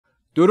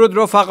درود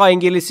رفقا،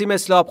 انگلیسی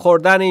مثل آب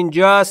خوردن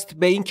اینجاست.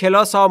 به این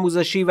کلاس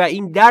آموزشی و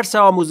این درس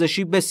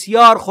آموزشی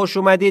بسیار خوش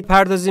اومدید.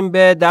 پردازیم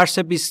به درس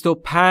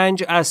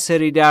 25 از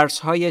سری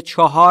درسهای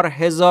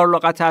 4000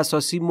 لغات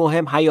اساسی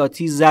مهم،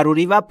 حیاتی،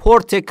 ضروری و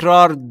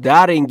پرتکرار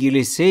در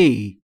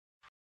انگلیسی.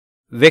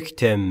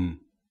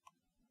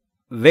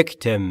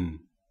 victim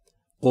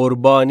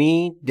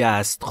قربانی،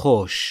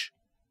 دستخوش.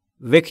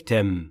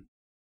 victim.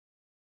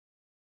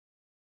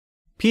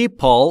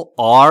 People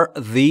are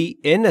the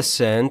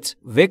innocent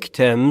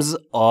victims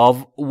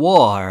of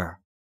war.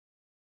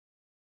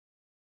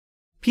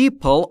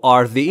 People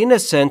are the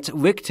innocent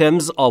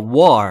victims of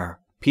war.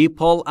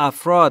 People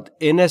افراد،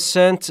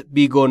 innocent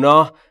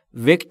بیگناه،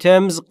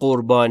 victims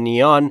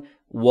قربانیان،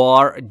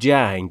 war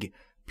جنگ.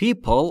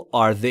 People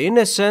are the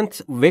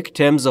innocent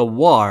victims of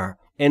war.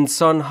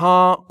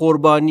 انسانها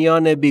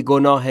قربانیان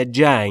بیگناه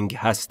جنگ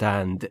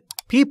هستند.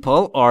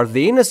 People are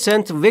the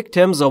innocent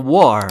victims of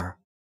war.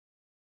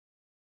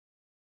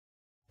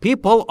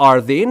 People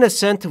are the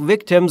innocent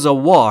victims of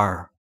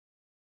war.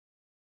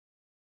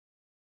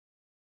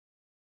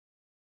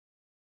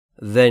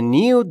 The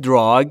new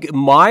drug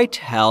might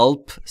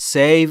help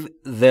save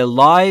the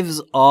lives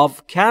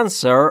of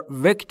cancer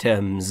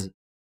victims.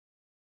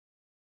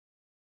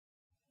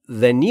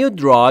 The new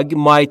drug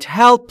might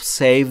help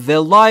save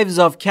the lives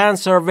of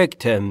cancer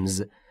victims.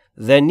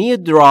 The new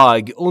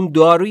drug، اون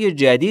داروی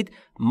جدید،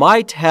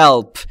 might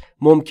help،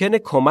 ممکنه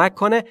کمک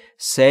کنه،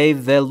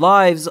 save the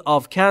lives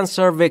of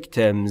cancer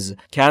victims.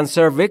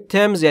 Cancer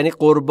victims یعنی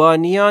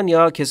قربانیان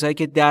یا کسایی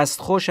که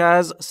دستخوش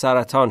از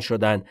سرطان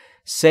شدن.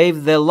 Save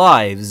the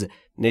lives،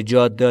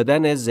 نجات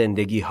دادن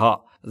زندگی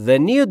ها. The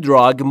new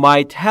drug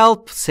might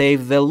help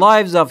save the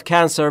lives of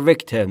cancer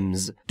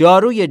victims.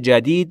 داروی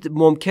جدید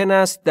ممکن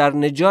است در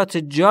نجات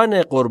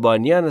جان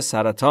قربانیان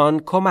سرطان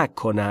کمک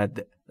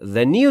کند.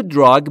 The new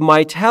drug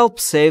might help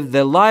save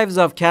the lives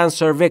of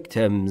cancer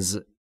victims.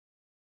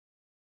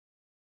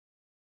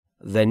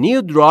 The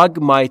new drug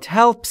might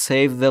help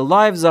save the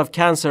lives of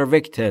cancer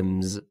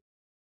victims.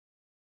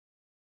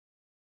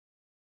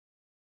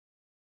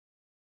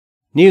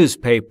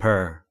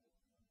 Newspaper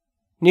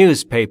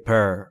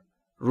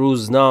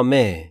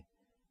روزنامه.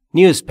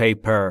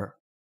 Newspaper.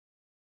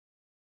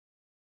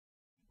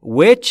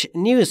 Which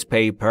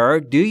newspaper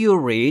do you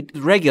read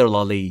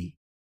regularly?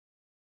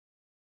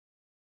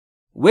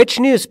 Which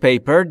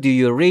newspaper do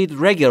you read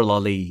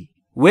regularly?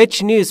 Which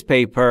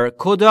newspaper،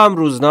 کدام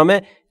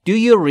روزنامه، do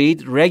you read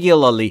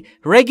regularly.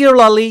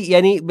 Regularly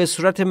یعنی به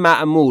صورت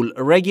معمول.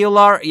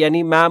 Regular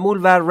یعنی معمول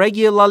و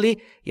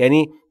regularly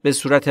یعنی به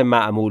صورت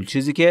معمول،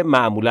 چیزی که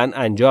معمولاً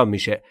انجام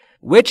میشه.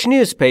 Which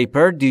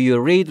newspaper do you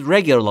read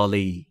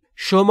regularly?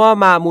 شما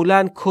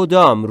معمولاً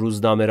کدام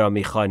روزنامه را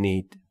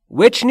میخوانید؟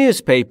 Which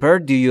newspaper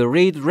do you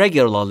read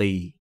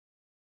regularly?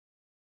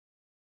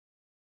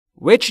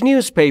 Which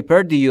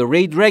newspaper do you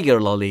read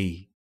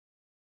regularly?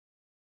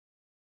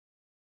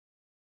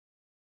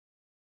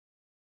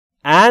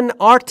 An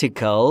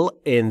article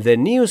in the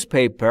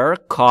newspaper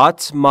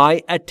caught my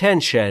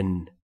attention.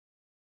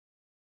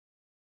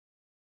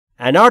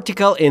 An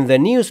article in the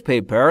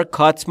newspaper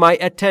caught my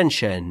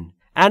attention.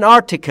 An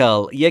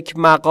article، یک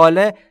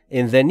مقاله،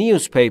 in the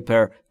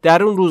newspaper،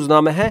 در اون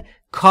روزنامه،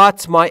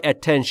 caught my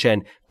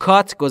attention.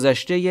 caught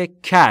گذشته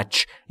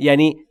catch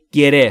یعنی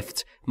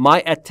گرفت.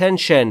 my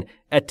attention،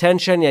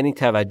 attention یعنی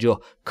توجه.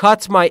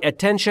 caught my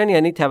attention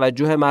یعنی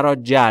توجه مرا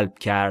جلب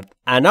کرد.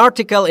 An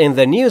article in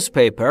the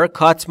newspaper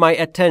caught my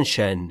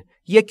attention.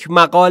 یک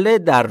مقاله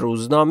در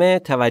روزنامه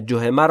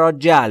توجه مرا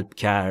جلب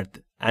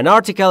کرد. An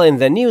article in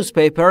the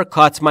newspaper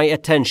caught my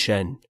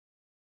attention.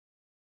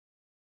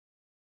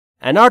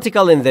 An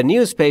article in the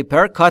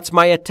newspaper caught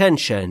my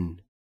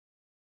attention.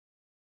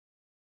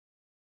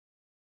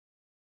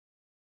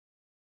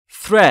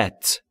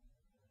 Threat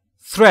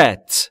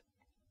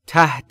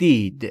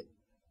تهدید.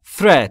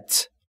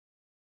 Threat.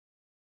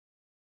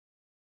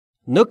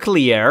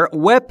 Nuclear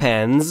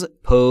weapons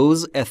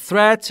pose a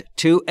threat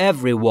to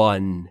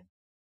everyone.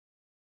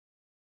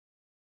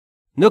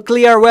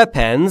 Nuclear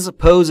weapons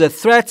pose a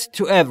threat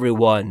to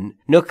everyone.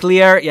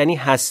 Nuclear یعنی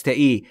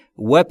هسته‌ای.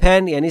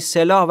 Weapon یعنی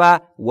سلاح و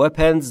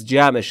weapons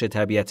جمعشه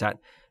طبیعتاً.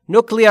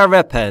 Nuclear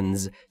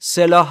weapons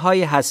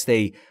سلاح‌های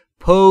هسته‌ای.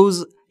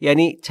 Pose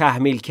یعنی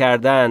تحمیل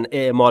کردن،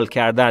 اعمال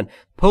کردن.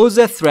 Pose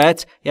a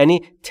threat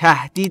یعنی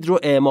تهدید رو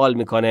اعمال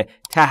میکنه،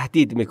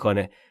 تهدید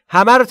میکنه.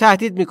 همه رو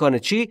تهدید میکنه.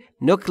 چی؟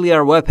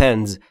 Nuclear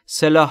weapons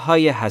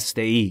سلاح‌های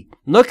هسته‌ای.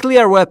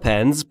 Nuclear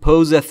weapons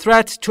pose a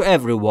threat to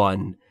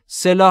everyone.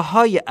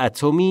 سلاح‌های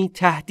اتمی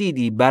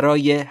تهدیدی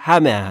برای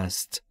همه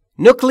است.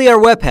 Nuclear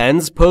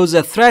weapons pose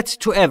a threat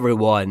to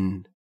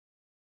everyone.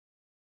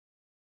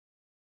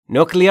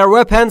 Nuclear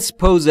weapons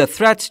pose a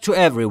threat to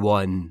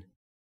everyone.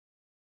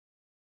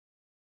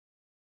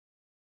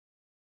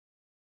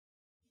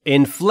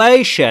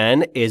 Inflation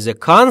is a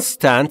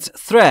constant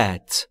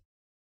threat.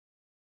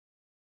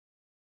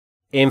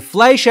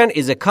 Inflation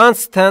is a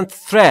constant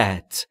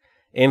threat.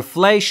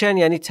 Inflation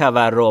یعنی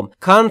تورم.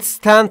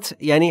 Constant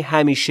یعنی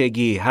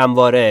همیشگی،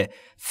 همواره.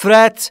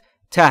 Threat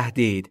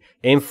تهدید.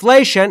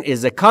 Inflation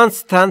is a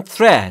constant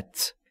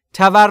threat.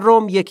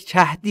 تورم یک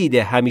تهدید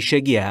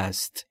همیشگی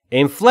است.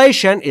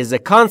 Inflation is a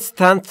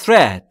constant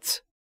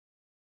threat.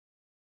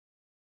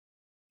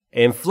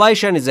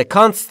 Inflation is a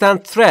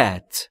constant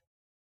threat.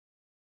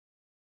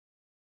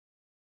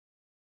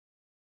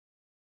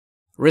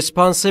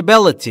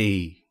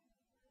 Responsibility.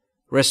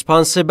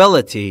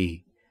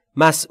 Responsibility.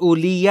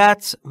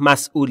 مسئولیت،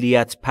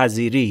 مسئولیت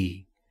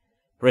پذیری.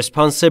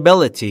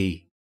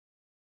 Responsibility.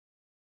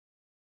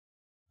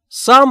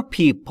 Some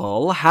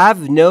people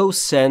have no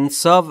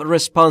sense of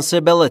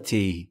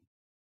responsibility.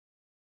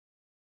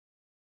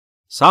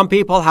 Some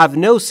people have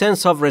no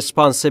sense of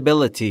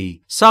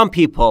responsibility. Some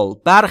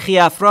people برخی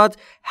افراد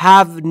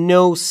have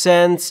no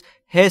sense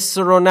حس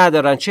رو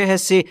ندارن. چه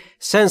حسی؟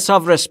 sense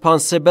of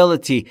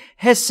responsibility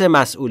حس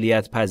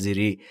مسئولیت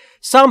پذیری.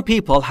 Some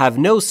people have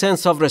no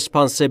sense of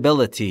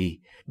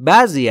responsibility.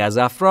 بعضی از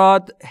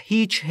افراد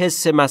هیچ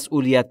حس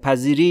مسئولیت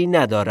پذیری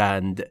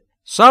ندارند.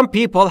 Some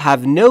people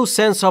have no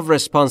sense of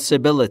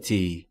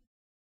responsibility.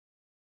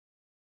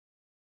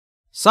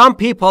 Some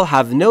people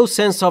have no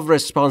sense of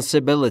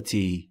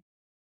responsibility.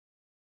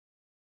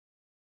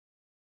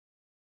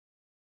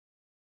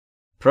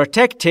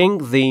 Protecting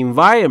the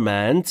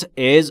environment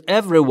is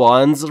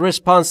everyone's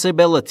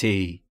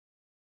responsibility.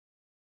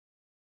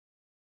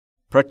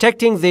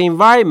 Protecting the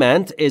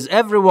environment is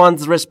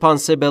everyone's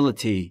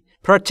responsibility.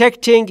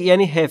 Protecting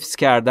یعنی حفظ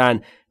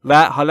کردن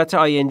و حالت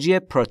ING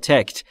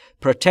protect.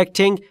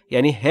 Protecting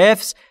یعنی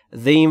حفظ.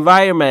 The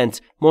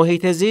environment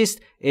محیط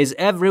زیست is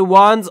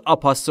everyone's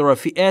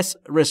apostrophe s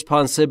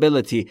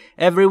responsibility.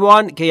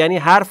 Everyone که یعنی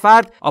هر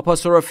فرد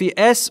apostrophe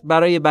s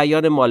برای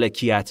بیان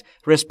مالکیت.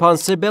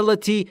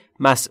 Responsibility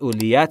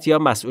مسئولیت یا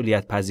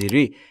مسئولیت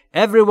پذیری.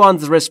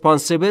 Everyone's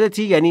responsibility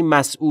یعنی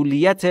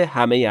مسئولیت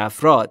همه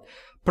افراد.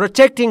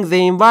 Protecting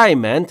the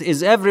environment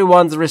is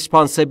everyone's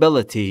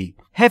responsibility.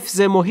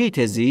 حفظ محیط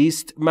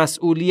زیست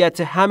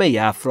مسئولیت همه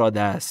افراد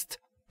است.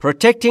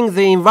 Protecting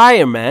the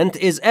environment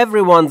is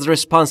everyone's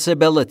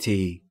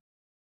responsibility.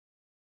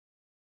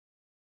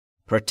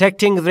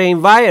 Protecting the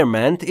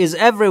environment is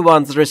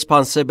everyone's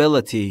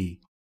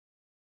responsibility.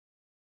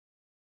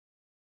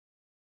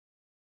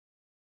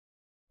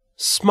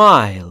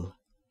 Smile.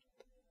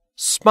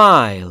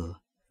 Smile.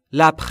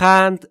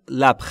 لبخند،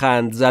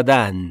 لبخند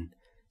زدن.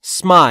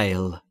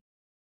 Smile.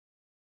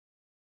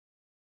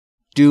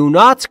 Do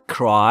not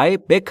cry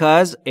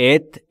because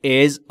it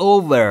is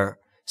over.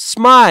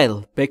 Smile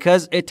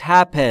because it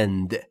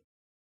happened.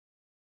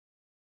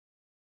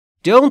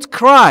 Don't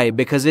cry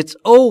because it's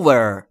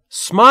over.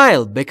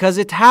 Smile because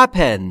it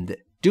happened.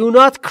 Do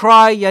not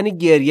cry یعنی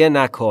گریه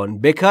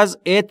نکن. Because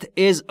it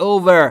is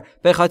over.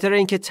 به خاطر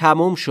اینکه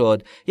تموم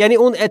شد. یعنی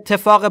اون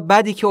اتفاق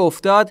بدی که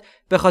افتاد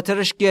به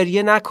خاطرش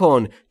گریه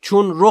نکن.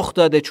 چون رخ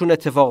داده، چون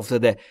اتفاق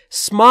افتاده.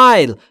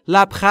 Smile.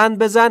 لبخند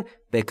بزن.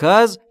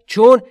 Because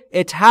چون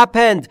it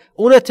happened.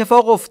 اون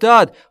اتفاق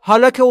افتاد.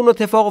 حالا که اون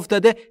اتفاق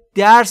افتاده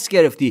درس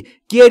گرفتی.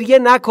 گریه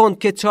نکن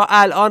که تا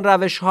الان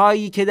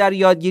روش‌هایی که در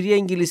یادگیری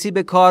انگلیسی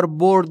به کار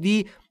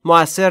بردی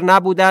موثر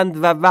نبودند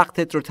و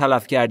وقتت رو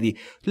تلف کردی.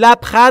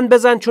 لبخند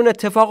بزن چون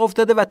اتفاق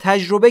افتاده و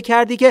تجربه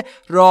کردی که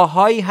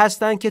راههایی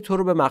هستن که تو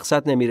رو به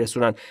مقصد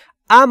نمیرسونن.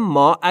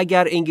 اما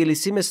اگر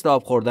انگلیسی مثل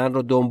آب خوردن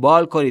رو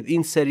دنبال کنید،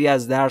 این سری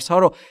از درسها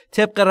رو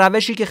طبق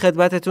روشی که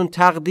خدمتتون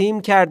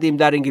تقدیم کردیم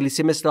در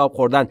انگلیسی مثل آب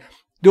خوردن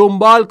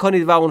دنبال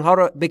کنید و اونها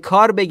رو به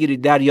کار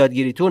بگیرید در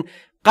یادگیریتون،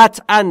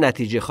 قطعا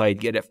نتیجه خواهید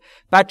گرفت.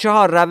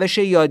 بچه‌ها، روش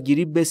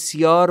یادگیری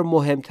بسیار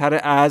مهمتر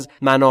از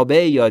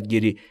منابع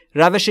یادگیری.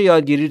 روش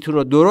یادگیریتون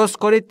رو درست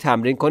کنید،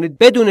 تمرین کنید،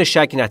 بدون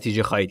شک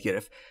نتیجه خواهید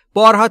گرفت.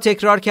 بارها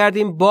تکرار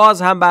کردیم،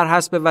 باز هم بر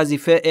حسب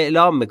وظیفه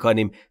اعلام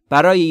میکنیم.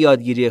 برای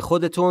یادگیری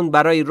خودتون،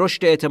 برای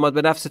رشد اعتماد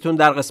به نفستون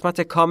در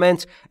قسمت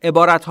کامنت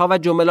عبارتها و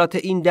جملات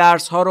این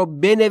درسها رو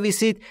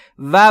بنویسید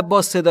و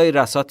با صدای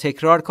رسا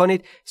تکرار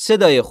کنید.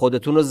 صدای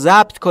خودتون رو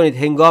ضبط کنید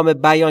هنگام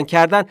بیان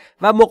کردن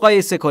و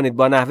مقایسه کنید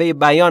با نحوه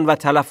بیان و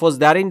تلفظ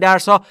در این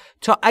درسها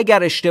تا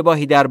اگر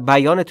اشتباهی در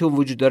بیانتون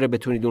وجود داره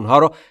بتونید اونها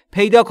رو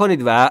پیدا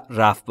کنید و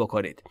رفع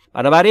بکنید.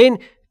 بنابراین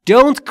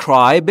Don't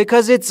cry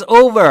because it's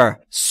over.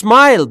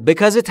 Smile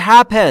because it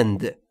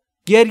happened.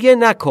 گریه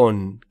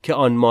نکن که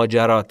آن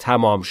ماجرا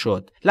تمام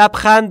شد.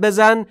 لبخند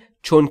بزن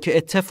چون که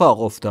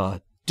اتفاق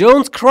افتاد.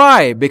 Don't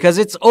cry because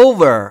it's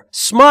over.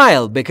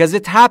 Smile because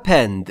it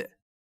happened.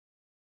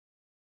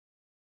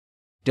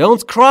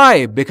 Don't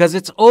cry because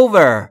it's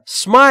over.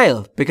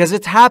 Smile because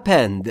it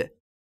happened.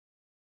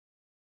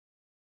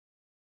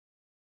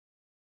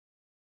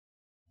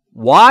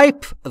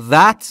 Wipe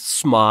that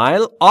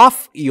smile off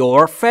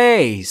your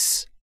face.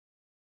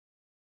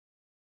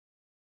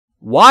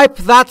 Wipe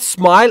that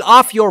smile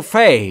off your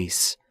face.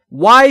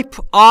 Wipe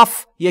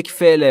off یک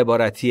فعل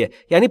عبارتیه،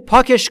 یعنی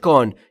پاکش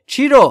کن.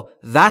 چی رو؟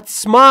 That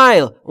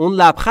smile، اون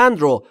لبخند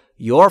رو.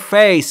 Your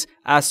face،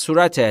 از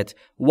صورتت.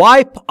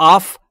 Wipe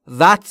off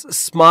that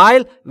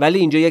smile، ولی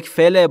اینجا یک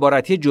فعل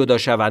عبارتی جدا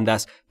شونده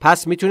است.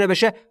 پس میتونه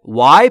بشه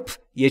wipe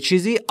یه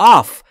چیزی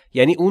off،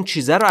 یعنی اون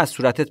چیزه رو از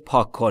صورتت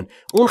پاک کن.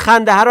 اون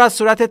خنده رو از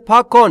صورتت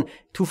پاک کن.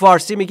 تو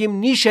فارسی میگیم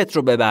نیشت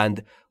رو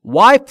ببند.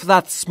 Wipe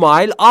that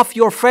smile off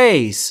your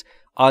face.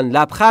 آن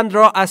لبخند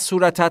را از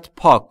صورتت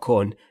پاک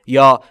کن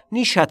یا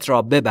نیشت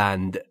را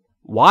ببند.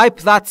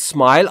 Wipe that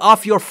smile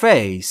off your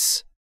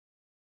face.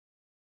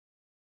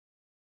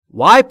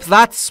 Wipe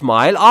that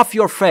smile off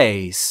your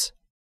face.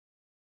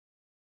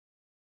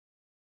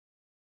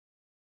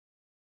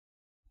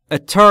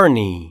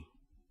 Attorney.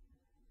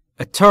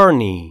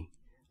 Attorney.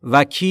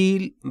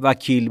 وکیل،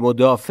 وکیل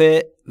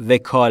مدافع،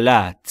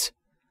 وکالت.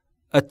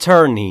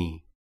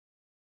 Attorney.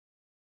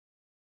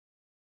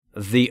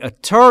 The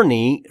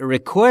attorney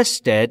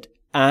requested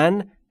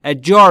an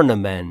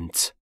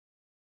adjournment.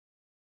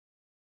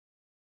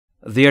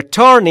 The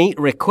attorney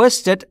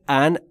requested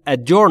an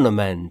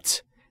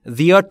adjournment.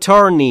 The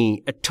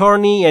attorney.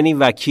 Attorney یعنی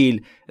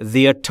وکیل.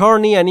 The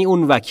attorney یعنی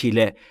اون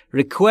وکیله.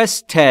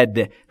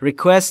 Requested.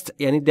 Request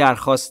یعنی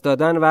درخواست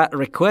دادن و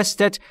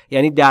requested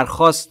یعنی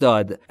درخواست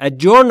داد.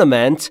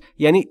 Adjournment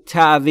یعنی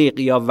تعویق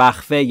یا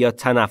وقفه یا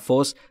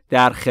تنفس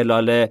در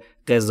خلال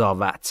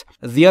قضاوت.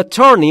 The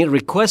attorney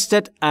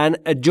requested an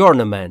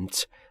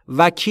adjournment.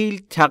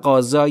 وکیل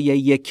تقاضای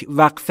یک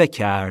وقفه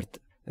کرد.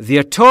 The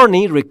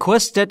attorney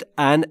requested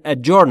an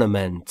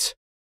adjournment.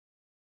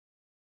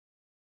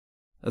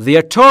 The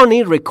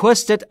attorney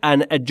requested an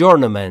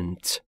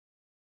adjournment.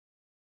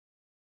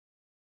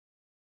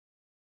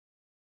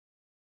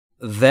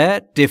 The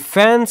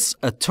defense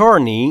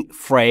attorney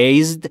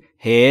phrased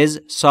his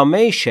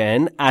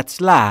summation at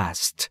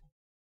last.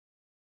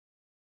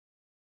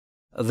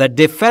 The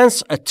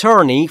defense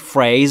attorney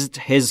phrased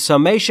his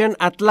summation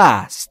at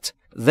last.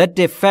 The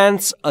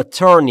defense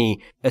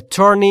attorney.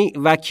 Attorney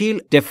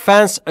وکیل.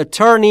 Defense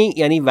attorney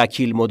یعنی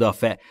وکیل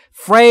مدافع.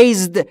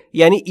 Phrased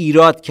یعنی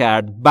ایراد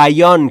کرد،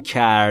 بیان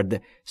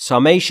کرد.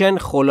 Summation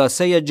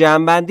خلاصه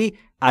جمع‌بندی.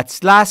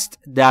 At last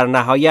در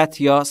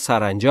نهایت یا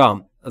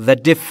سرانجام. The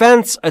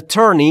defense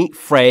attorney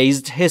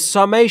phrased his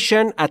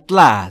summation at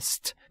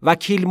last.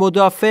 وکیل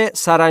مدافع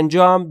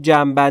سرانجام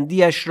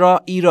جمع‌بندیش را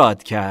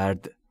ایراد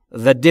کرد.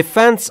 The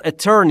defense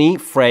attorney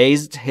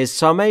phrased his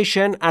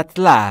summation at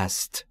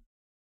last.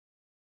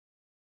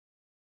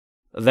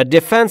 The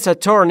defense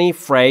attorney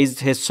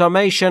phrased his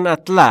summation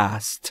at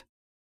last.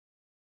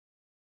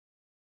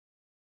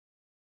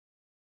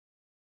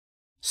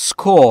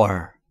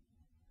 Score.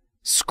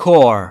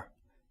 Score.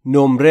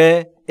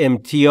 نمره،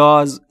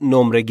 امتیاز،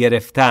 نمره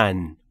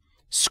گرفتن.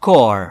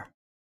 Score.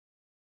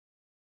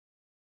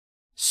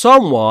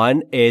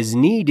 Someone is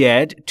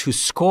needed to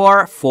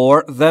score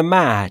for the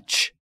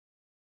match.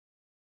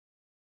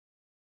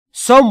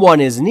 Someone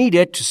is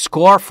needed to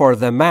score for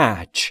the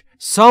match.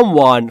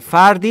 Someone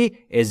فردی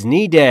is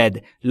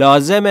needed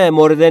لازمه،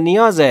 مورد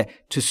نیازه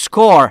to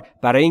score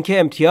برای اینکه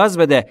امتیاز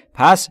بده.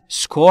 پس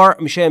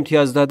score میشه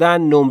امتیاز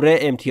دادن، نمره،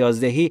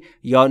 امتیازدهی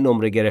یا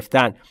نمره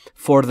گرفتن.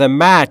 For the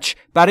match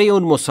برای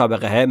اون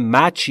مسابقه.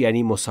 match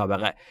یعنی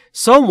مسابقه.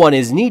 Someone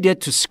is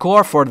needed to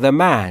score for the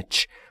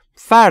match.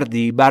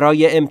 فردی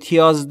برای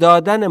امتیاز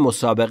دادن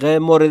مسابقه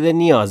مورد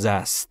نیاز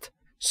است.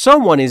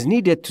 Someone is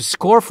needed to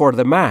score for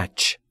the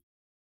match.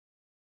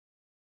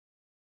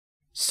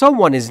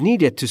 Someone is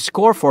needed to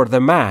score for the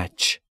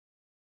match.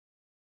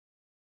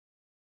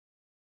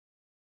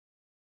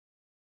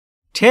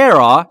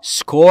 Tara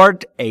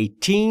scored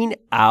 18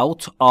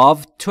 out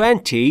of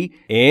 20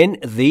 in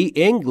the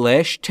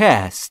English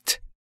test.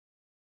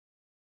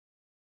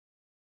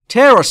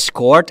 Tara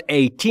scored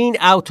 18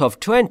 out of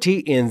 20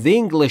 in the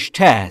English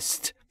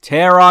test.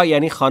 Tara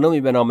یعنی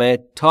خانمی به نام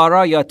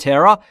تارا یا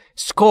ترا.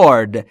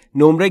 Scored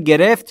نمره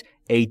گرفت.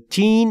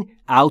 18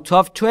 out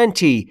of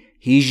 20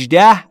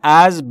 18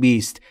 از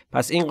 20.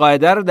 پس این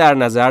قاعده رو در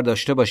نظر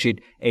داشته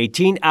باشید.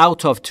 18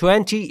 out of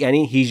 20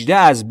 یعنی 18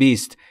 از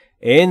 20.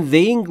 In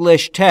the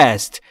English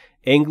test.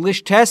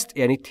 English test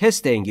یعنی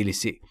تست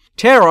انگلیسی.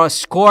 Tara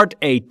scored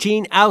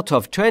 18 out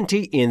of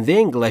 20 in the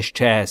English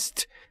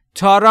test.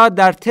 تارا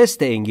در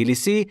تست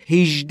انگلیسی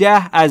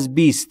 18 از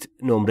 20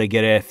 نمره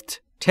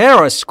گرفت.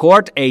 Tara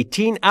scored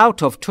 18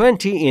 out of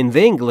 20 in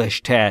the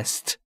English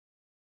test.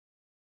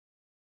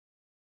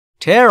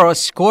 Tara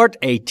scored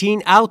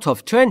 18 out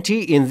of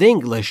 20 in the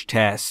English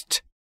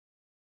test.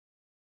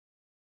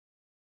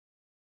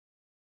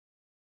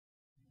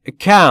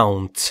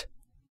 Account.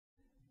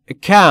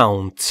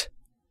 Account.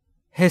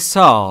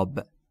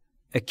 حساب.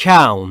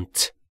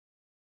 Account.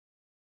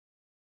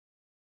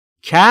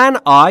 Can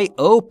I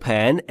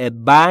open a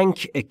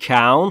bank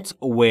account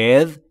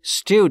with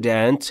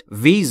student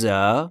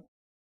visa?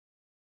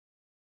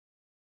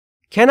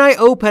 Can I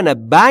open a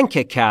bank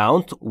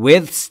account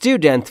with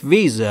student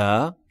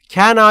visa?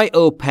 Can I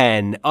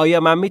open آیا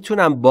من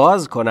میتونم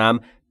باز کنم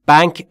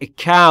bank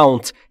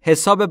account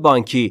حساب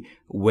بانکی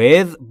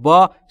with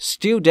با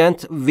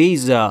student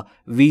visa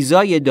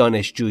ویزای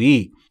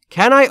دانشجویی.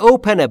 Can I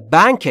open a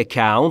bank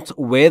account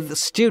with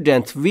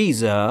student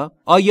visa?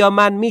 آیا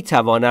من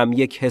میتوانم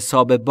یک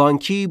حساب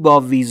بانکی با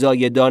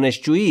ویزای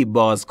دانشجویی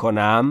باز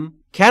کنم؟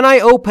 Can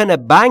I open a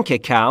bank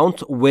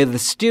account with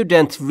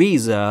student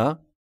visa?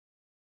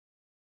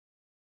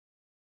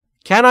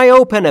 Can I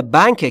open a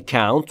bank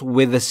account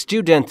with a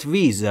student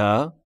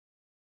visa?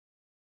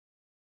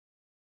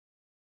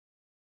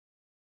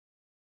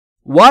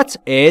 What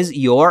is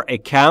your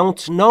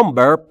account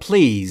number,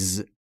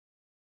 please?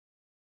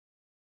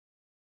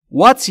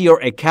 What's your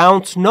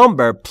account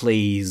number,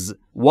 please?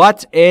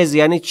 What is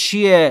یعنی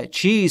چیه؟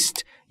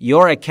 چیست؟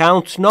 Your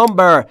account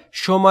number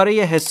شماره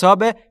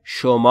حساب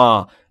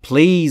شما.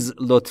 Please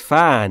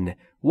لطفاً.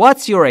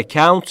 What's your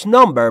account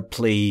number,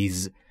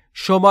 please?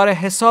 شماره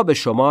حساب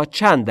شما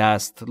چند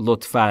است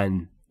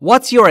لطفاً؟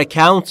 What's your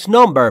account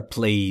number,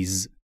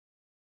 please?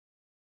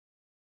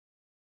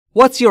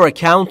 What's your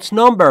account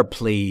number,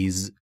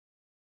 please?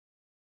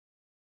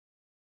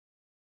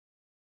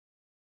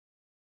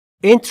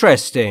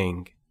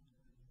 Interesting.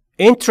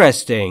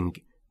 Interesting.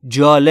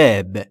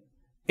 جالب.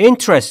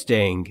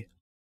 Interesting.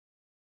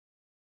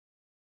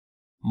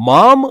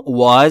 Mom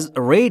was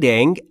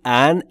reading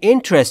an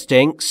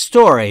interesting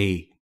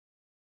story.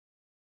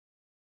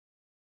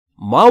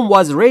 Mom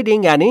was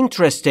reading an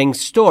interesting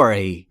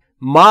story.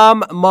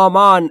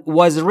 مامان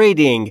was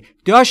reading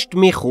داشت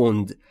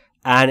میخوند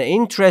an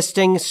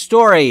interesting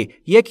story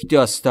یک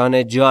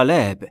داستان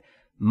جالب.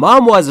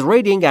 Mom was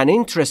reading an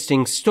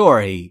interesting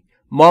story.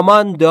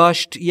 مامان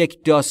داشت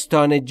یک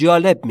داستان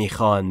جالب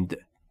میخواند.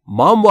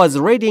 Mom was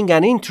reading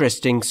an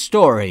interesting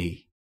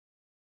story.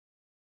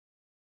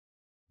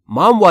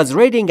 Mom was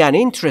reading an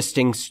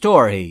interesting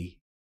story.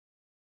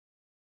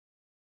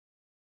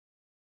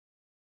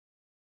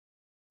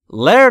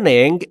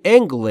 Learning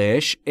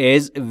English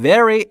is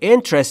very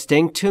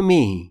interesting to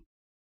me.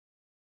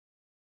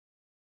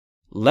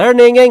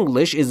 Learning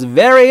English is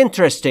very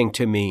interesting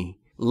to me.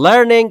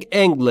 Learning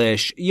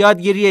English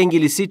یادگیری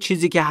انگلیسی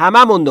چیزی که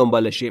هممون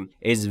دنبالشیم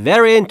is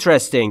very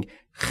interesting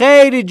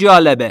خیلی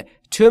جالبه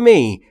to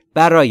me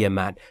برای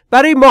من.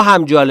 برای ما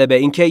هم جالبه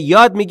اینکه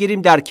یاد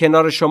میگیریم در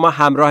کنار شما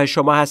همراه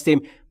شما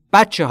هستیم.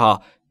 بچه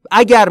ها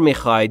اگر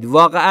میخواید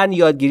واقعا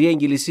یادگیری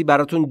انگلیسی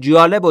براتون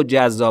جالب و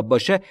جذاب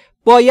باشه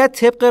باید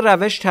طبق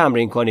روش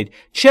تمرین کنید.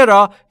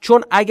 چرا؟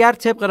 چون اگر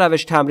طبق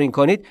روش تمرین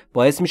کنید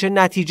باعث میشه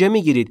نتیجه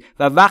میگیرید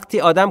و وقتی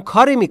آدم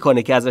کاری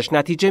میکنه که ازش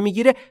نتیجه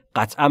میگیره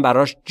قطعا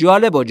براش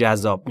جالب و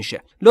جذاب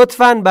میشه.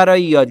 لطفاً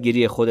برای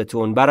یادگیری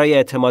خودتون، برای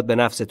اعتماد به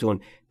نفستون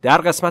در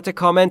قسمت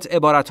کامنت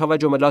عبارتها و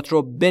جملات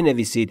رو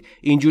بنویسید.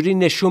 اینجوری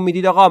نشون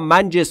میدید آقا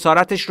من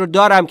جسارتش رو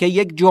دارم که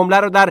یک جمله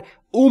رو در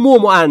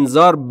عموم و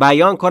انظار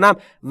بیان کنم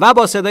و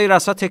با صدای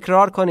رسا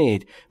تکرار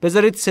کنید.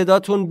 بذارید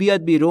صداتون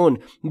بیاد بیرون،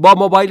 با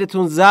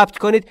موبایلتون ضبط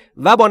کنید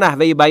و با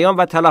نحوه بیان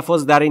و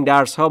تلفظ در این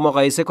درسها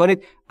مقایسه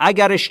کنید.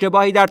 اگر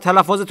اشتباهی در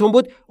تلفظتون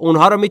بود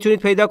اونها رو میتونید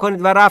پیدا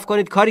کنید و رفع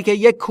کنید، کاری که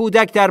یک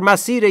کودک در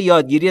مسیر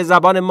یادگیری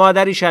زبان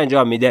مادریش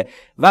انجام میده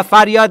و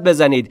فریاد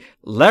بزنید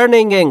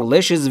Learning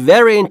English is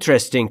very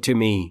interesting to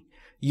me.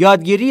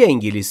 یادگیری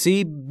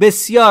انگلیسی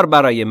بسیار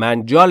برای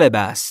من جالب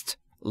است.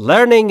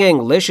 Learning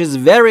English is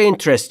very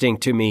interesting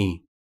to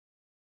me.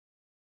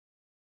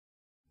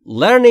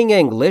 Learning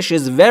English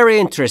is very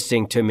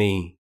interesting to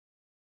me.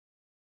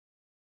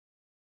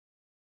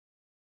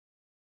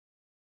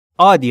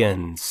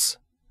 Audience.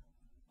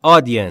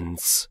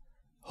 Audience.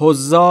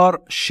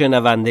 حضار،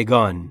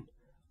 شنوندگان.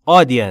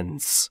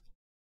 Audience.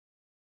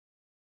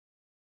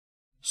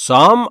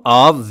 Some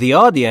of the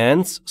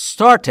audience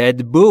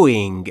started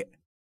booing.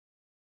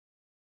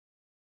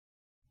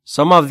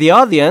 Some of the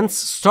audience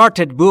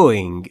started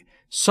booing.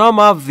 Some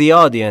of the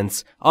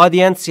audience.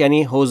 Audience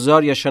یعنی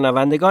حضار یا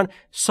شنوندگان.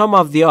 Some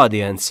of the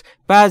audience.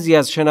 بعضی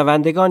از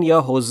شنوندگان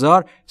یا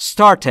حضار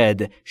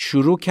started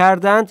شروع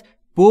کردند.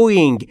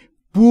 booing.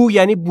 بو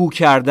یعنی بو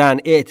کردن،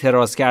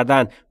 اعتراض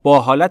کردن. با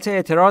حالت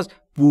اعتراض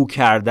بو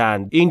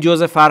کردن. این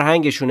جزء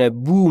فرهنگشونه،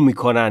 بو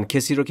میکنن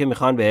کسی رو که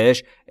میخوان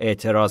بهش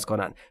اعتراض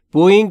کنن.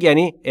 بوینگ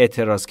یعنی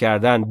اعتراض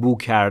کردن، بو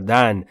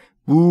کردن.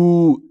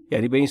 بو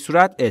یعنی به این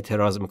صورت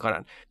اعتراض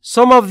میکنن.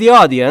 Some of the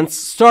audience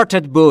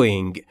started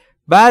booing.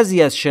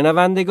 بعضی از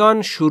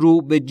شنوندگان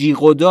شروع به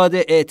جیغ و داد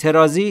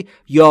اعتراضی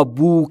یا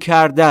بو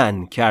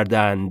کردن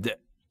کردند.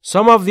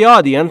 Some of the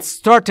audience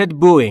started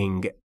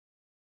booing.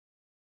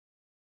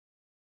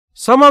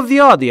 Some of the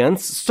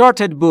audience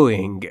started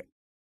booing.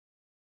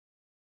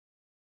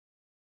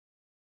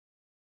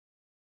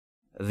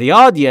 The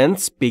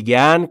audience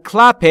began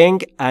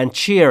clapping and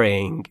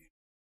cheering.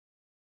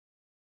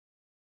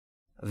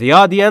 The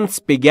audience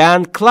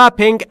began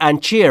clapping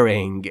and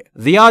cheering.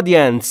 The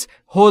audience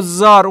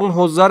حضار، اون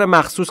حضار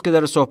مخصوص که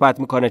داره صحبت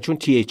میکنه چون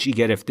THE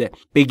گرفته.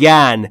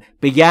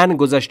 began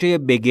گذشته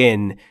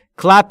begin.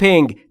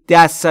 clapping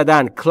دست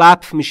زدن،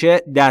 clap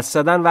میشه دست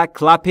زدن و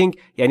clapping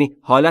یعنی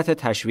حالت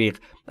تشویق.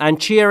 and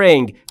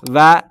cheering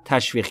و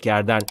تشویق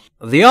کردن.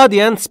 The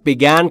audience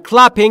began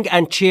clapping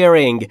and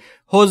cheering.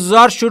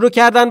 حضار شروع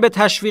کردن به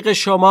تشویق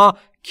شما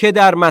که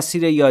در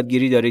مسیر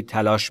یادگیری دارید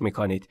تلاش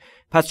میکنید.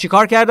 پس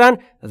چیکار کردن؟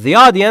 The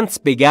audience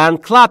began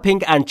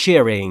clapping and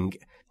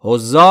cheering.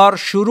 حضار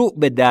شروع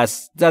به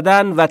دست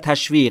زدن و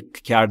تشویق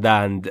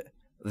کردند.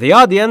 The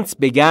audience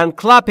began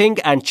clapping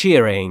and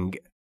cheering.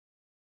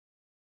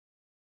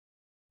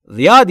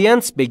 The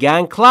audience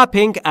began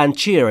clapping and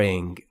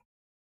cheering.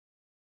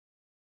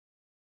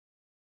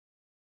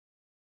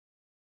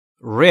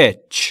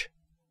 Rich.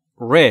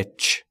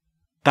 Rich.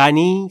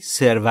 غنی،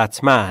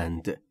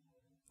 ثروتمند.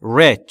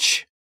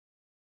 Rich.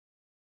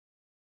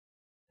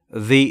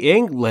 The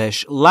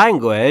English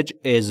language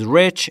is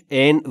rich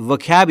in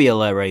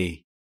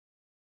vocabulary.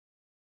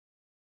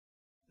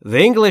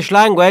 The English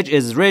language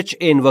is rich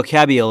in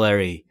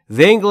vocabulary.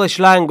 The English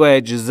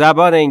language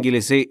زبان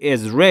انگلیسی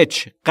is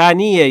rich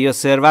غنیه یا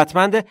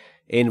ثروتمنده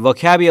in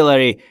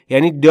vocabulary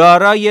یعنی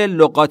دارای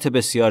لغات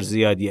بسیار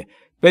زیادیه.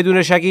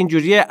 بدون شک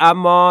اینجوریه،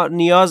 اما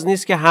نیاز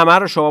نیست که همه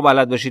رو شما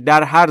بلد باشید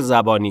در هر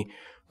زبانی.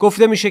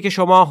 گفته میشه که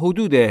شما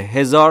حدود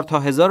 1000 تا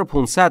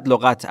 1500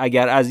 لغت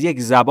اگر از یک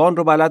زبان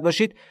رو بلد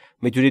باشید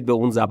میتونید به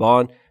اون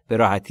زبان به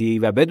راحتی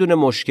و بدون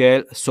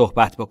مشکل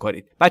صحبت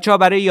بکنید. بچه‌ها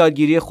برای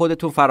یادگیری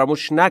خودتون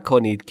فراموش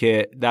نکنید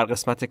که در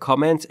قسمت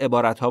کامنت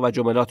عبارت‌ها و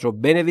جملات رو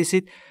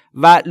بنویسید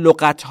و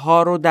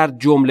لغت‌ها رو در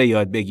جمله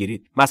یاد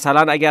بگیرید.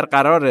 مثلا اگر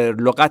قرار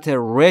لغت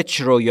rich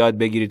رو یاد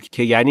بگیرید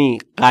که یعنی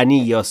غنی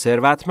یا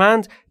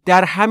ثروتمند،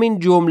 در همین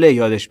جمله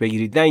یادش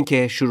بگیرید، نه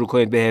اینکه شروع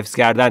کنید به حفظ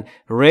کردن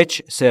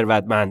rich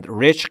ثروتمند،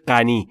 rich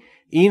غنی.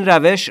 این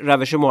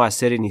روش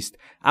موثری نیست.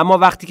 اما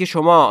وقتی که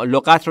شما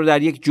لغت رو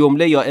در یک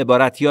جمله یا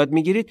عبارت یاد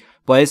میگیرید،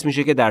 باعث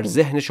میشه که در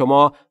ذهن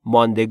شما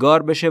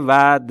ماندگار بشه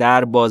و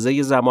در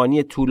بازه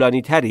زمانی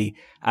طولانی تری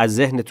از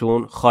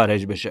ذهنتون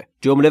خارج بشه.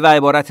 جمله و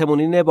عبارتمون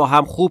اینه، با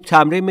هم خوب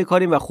تمرین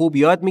میکنیم و خوب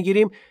یاد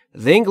میگیریم.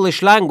 The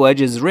English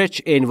language is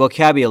rich in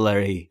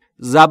vocabulary.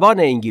 زبان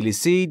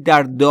انگلیسی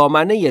در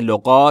دامنه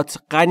لغات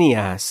غنی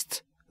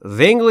است.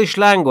 The English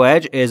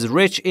language is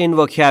rich in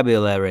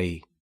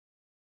vocabulary.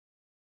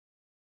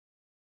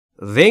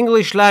 The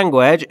English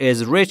language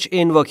is rich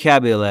in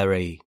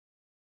vocabulary.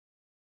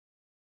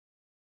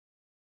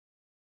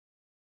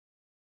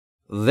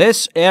 This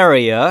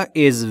area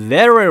is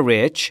very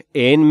rich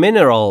in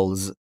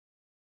minerals.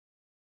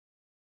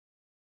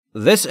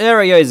 This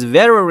area is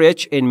very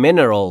rich in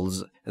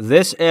minerals.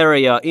 This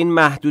area این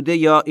محدوده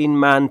یا این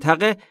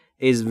منطقه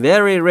is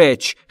very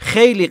rich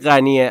خیلی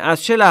غنیه.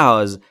 از چه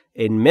لحاظ؟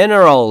 in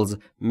minerals.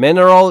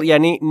 mineral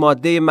یعنی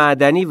ماده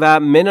معدنی و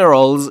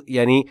minerals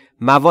یعنی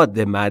مواد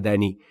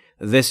معدنی.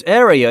 This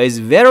area is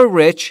very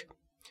rich.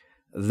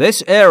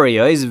 This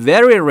area is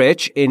very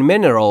rich in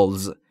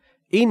minerals.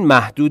 این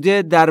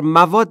محدوده در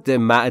مواد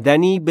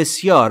معدنی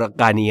بسیار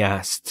غنی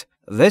است.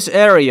 This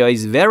area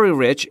is very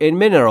rich in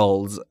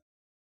minerals.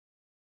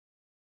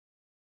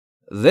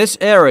 This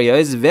area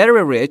is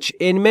very rich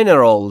in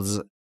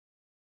minerals.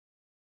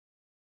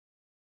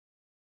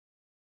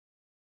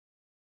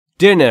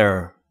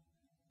 Dinner.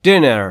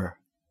 Dinner.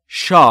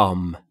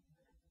 شام.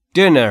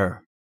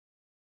 Dinner.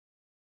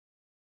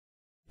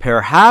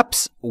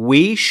 Perhaps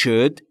we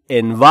should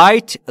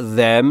invite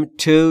them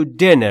to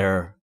dinner.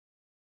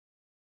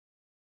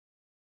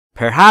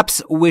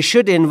 Perhaps we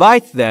should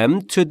invite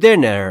them to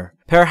dinner.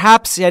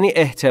 Perhaps یعنی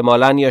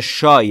احتمالاً یا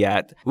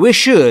شاید. We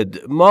should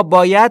ما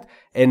باید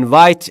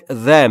invite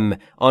them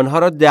آنها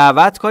را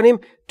دعوت کنیم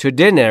to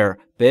dinner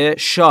به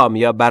شام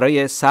یا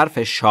برای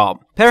صرف شام.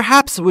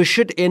 Perhaps we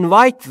should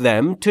invite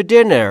them to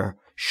dinner.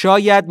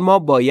 شاید ما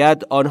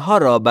باید آنها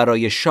را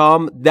برای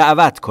شام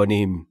دعوت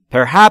کنیم.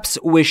 Perhaps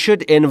we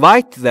should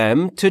invite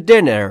them to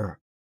dinner.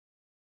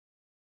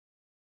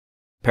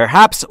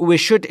 Perhaps we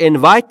should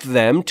invite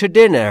them to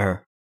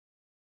dinner.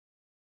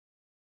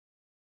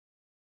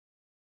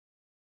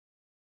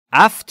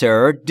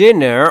 After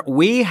dinner,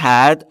 we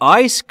had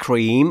ice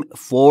cream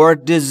for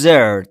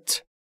dessert.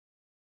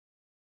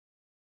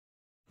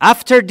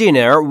 After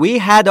dinner, we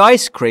had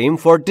ice cream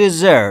for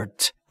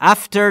dessert.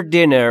 After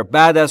dinner,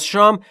 بعد از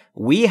شام,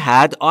 we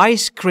had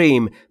ice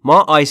cream.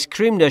 ما آیس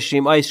کریم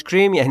داشتیم. آیس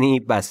کریم یعنی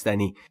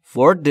بستنی.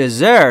 For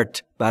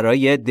dessert,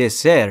 برای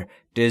دسر.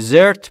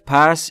 Dessert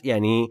پس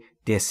یعنی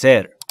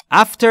دسر.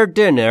 After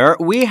dinner,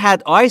 we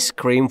had ice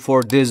cream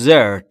for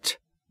dessert.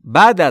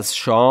 بعد از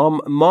شام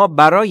ما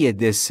برای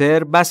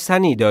دسر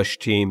بستنی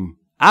داشتیم.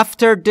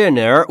 After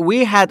dinner,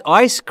 we had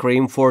ice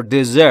cream for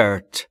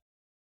dessert.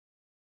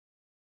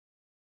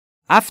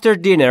 After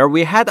dinner,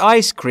 we had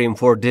ice cream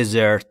for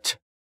dessert.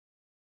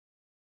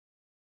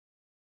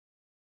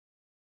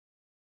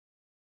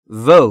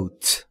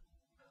 Vote.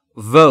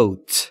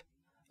 Vote.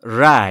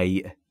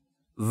 رأی.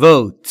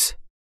 Vote.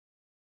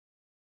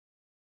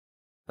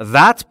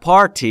 That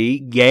party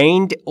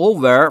gained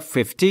over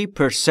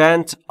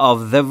 50% of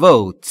the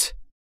vote.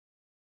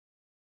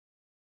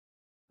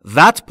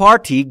 That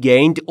party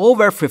gained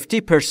over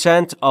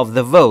 50% of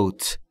the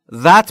vote.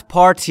 That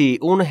party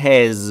اون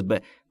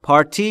حزب.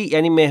 پارتی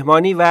یعنی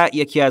مهمانی و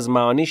یکی از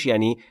معانیش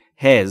یعنی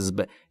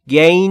حزب.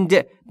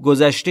 Gained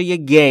گذشته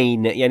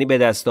gain یعنی به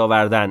دست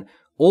آوردن.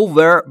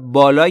 Over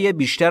بالای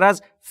بیشتر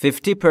از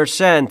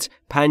 50%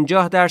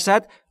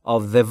 50%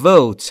 of the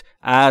vote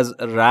از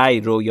رأی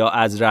رو یا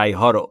از رأی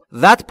ها رو.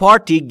 That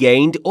party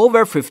gained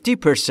over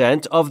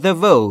 50% of the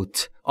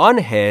vote. آن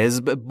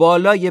حزب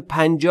بالای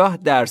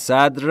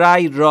 50%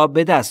 رأی را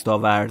به دست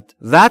آورد.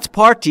 That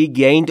party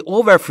gained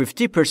over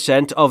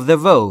 50% of the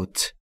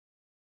vote.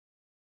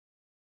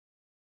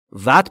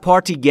 That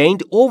party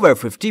gained over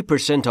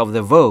 50% of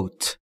the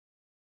vote.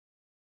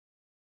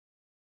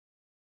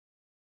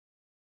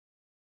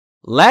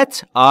 Let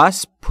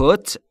us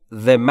put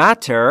the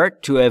matter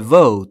to a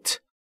vote.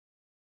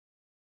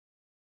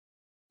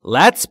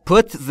 Let's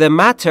put the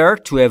matter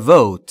to a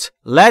vote.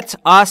 Let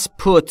us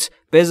put.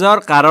 بذار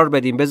قرار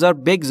بدیم. بذار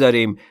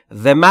بگذاریم.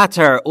 The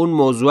matter اون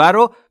موضوع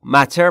رو.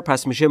 matter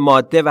پس میشه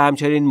ماده و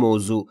همچنین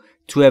موضوع.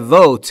 To a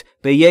vote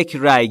به یک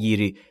رأی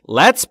گیری.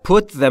 Let's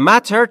put the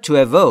matter to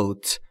a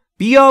vote.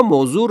 بیا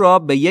موضوع را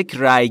به یک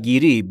رأی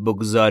گیری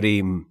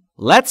بگذاریم.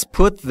 Let's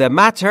put the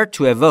matter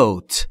to a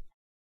vote.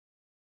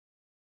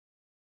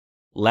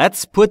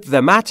 Let's put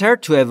the matter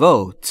to a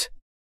vote.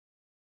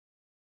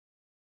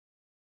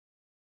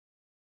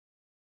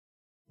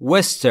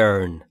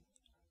 Western.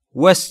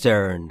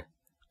 Western.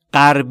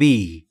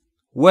 غربی.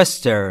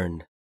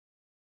 Western.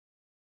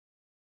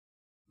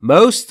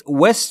 Most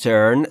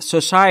Western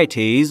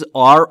societies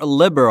are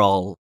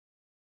liberal.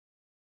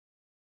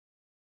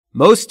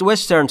 Most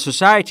Western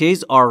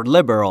societies are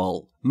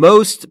liberal.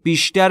 Most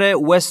بیشتر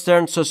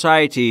Western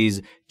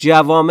societies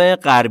جوامع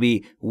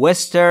غربی.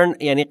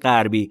 Western یعنی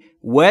غربی.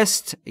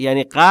 West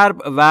یعنی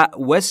غرب و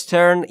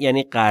Western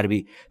یعنی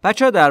غربی.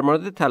 بچه‌ها در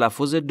مورد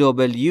تلفظ W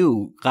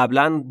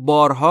قبلا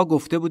بارها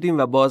گفته بودیم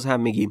و باز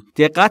هم میگیم.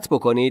 دقت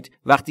بکنید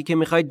وقتی که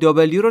میخواید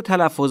W رو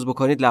تلفظ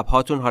بکنید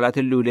لبهاتون حالت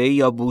لوله‌ای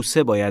یا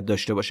بوسه باید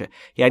داشته باشه.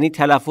 یعنی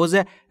تلفظ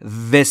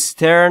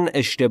Western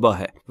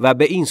اشتباهه و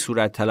به این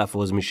صورت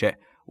تلفظ میشه.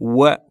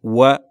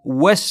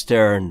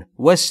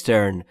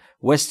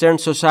 Western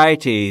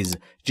societies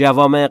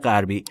جوامع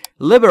غربی.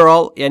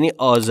 Liberal یعنی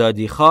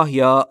آزادی خواه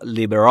یا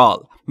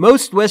liberal.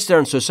 Most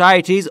Western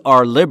societies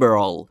are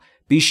liberal.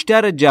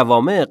 بیشتر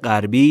جوامع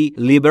غربی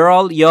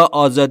liberal یا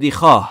آزادی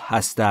خواه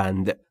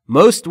هستند.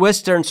 Most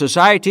Western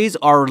societies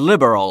are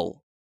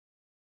liberal.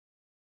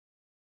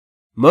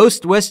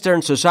 Most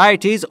Western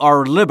societies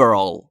are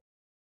liberal.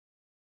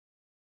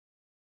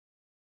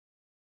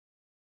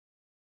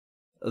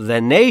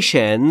 The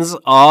nations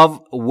of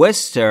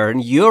Western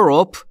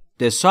Europe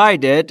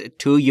decided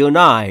to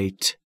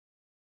unite.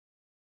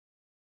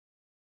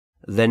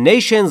 The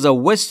nations of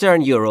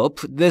Western Europe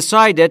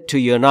decided to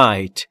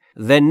unite.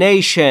 The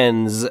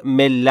nations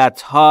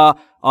ملتها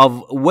of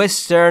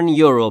Western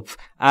Europe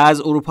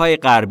از اروپای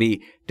غربی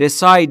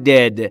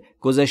decided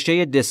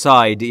گذشته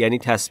decide یعنی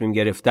تصمیم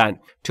گرفتن.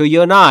 To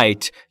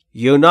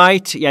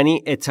unite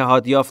یعنی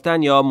اتحاد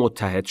یافتن یا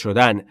متحد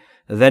شدن.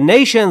 The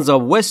nations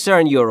of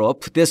Western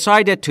Europe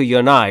decided to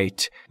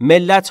unite.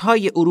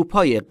 ملت‌های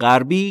اروپای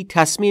غربی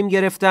تصمیم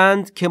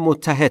گرفتند که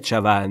متحد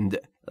شوند.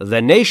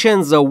 The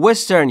nations of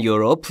Western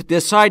Europe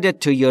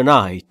decided to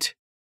unite.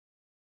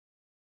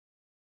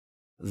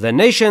 The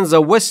nations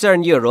of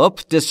Western Europe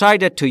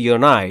decided to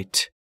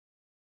unite.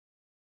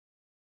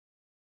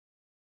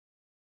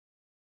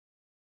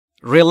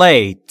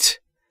 Relate.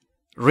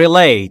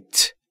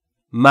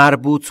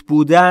 مربوط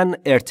بودن،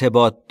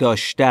 ارتباط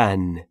داشتن.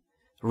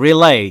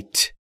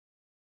 Relate.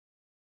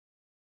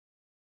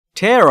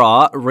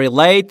 Tara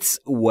relates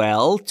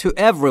well to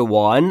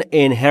everyone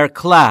in her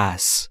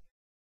class.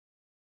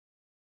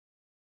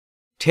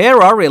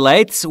 Tara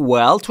relates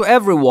well to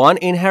everyone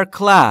in her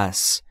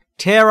class.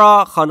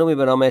 Tara خانومی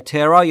به نام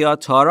ترا یا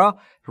تارا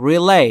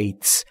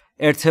relates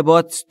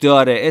ارتباط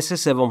داره. اس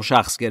سوم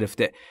شخص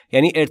گرفته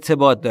یعنی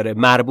ارتباط داره،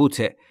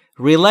 مربوطه.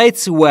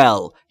 Relates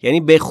well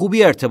یعنی به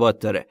خوبی ارتباط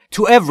داره.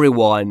 To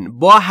everyone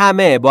با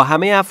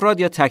همه افراد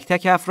یا تک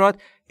تک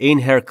افراد. In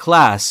her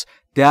class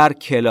در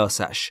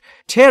کلاسش.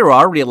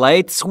 Tara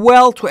relates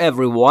well to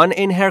everyone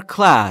in her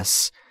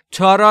class.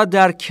 تارا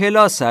در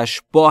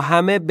کلاسش با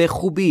همه به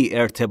خوبی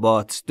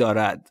ارتباط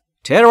دارد.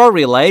 Tara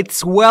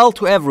relates well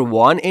to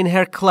everyone in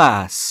her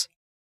class.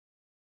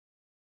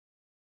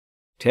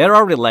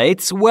 Tara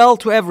relates well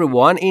to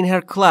everyone in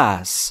her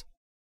class.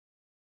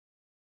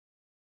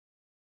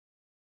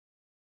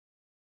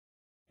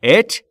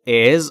 It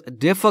is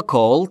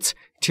difficult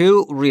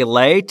to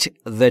relate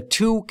the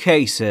two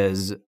cases.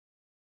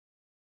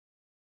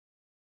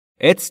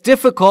 It's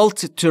difficult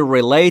to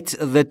relate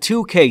the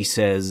two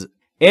cases.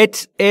 It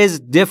is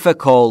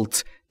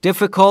difficult.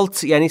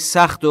 Difficult یعنی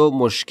سخت و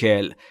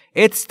مشکل.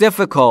 It's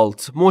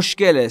difficult.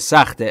 مشکل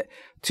سخته.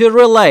 To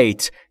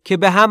relate که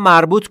به هم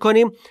مربوط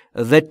کنیم.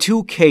 The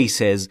two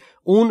cases.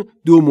 اون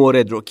دو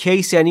مورد رو.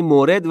 Case یعنی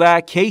مورد و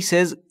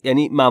cases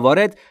یعنی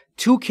موارد.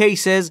 Two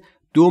cases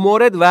دو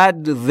مورد و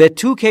the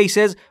two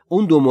cases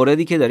اون دو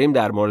موردی که داریم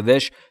در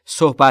موردش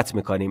صحبت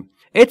میکنیم.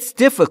 It's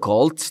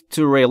difficult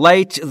to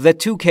relate the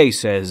two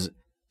cases.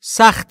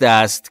 سخت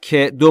است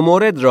که دو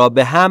مورد را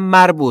به هم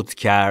مربوط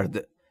کرد.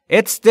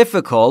 It's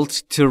difficult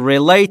to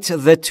relate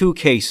the two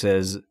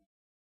cases.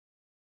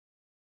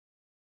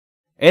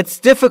 It's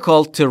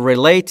difficult to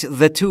relate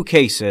the two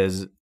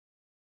cases.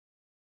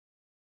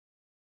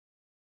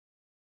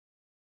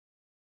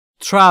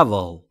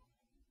 Travel.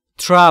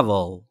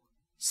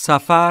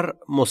 سفر،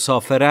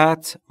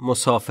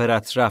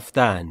 مسافرت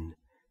رفتن.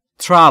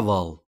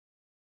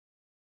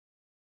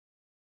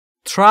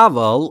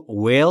 Travel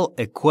will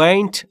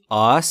acquaint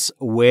us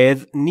with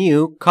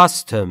new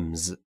customs.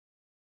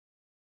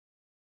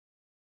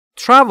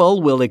 Travel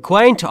will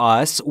acquaint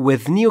us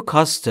with new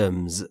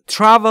customs.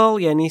 Travel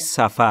یعنی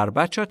سفر.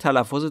 بچه ها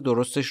تلفظ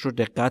درستش رو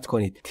دقت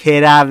کنید.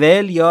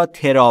 ترول یا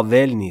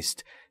تراول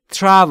نیست.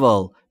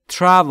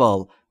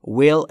 Travel.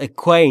 will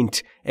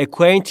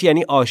acquaint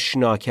یعنی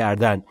آشنا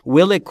کردن.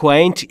 will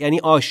acquaint یعنی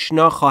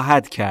آشنا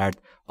خواهد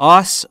کرد.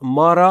 us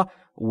ما را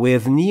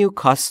with new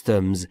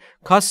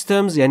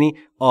customs یعنی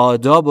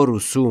آداب و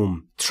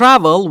رسوم.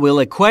 Travel will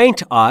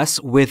acquaint us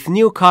with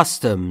new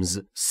customs.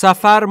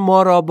 سفر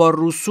ما را با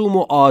رسوم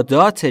و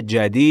عادات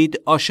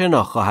جدید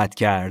آشنا خواهد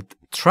کرد.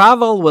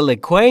 Travel will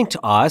acquaint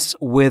us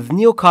with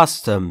new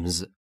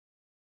customs.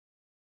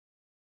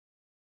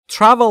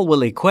 Travel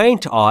will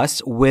acquaint us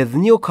with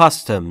new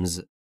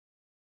customs.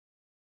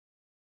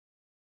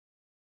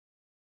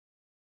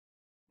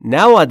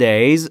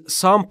 Nowadays,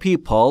 some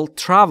people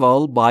travel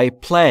by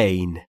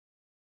plane.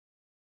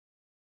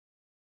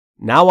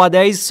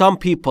 Nowadays, some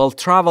people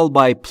travel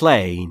by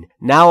plane.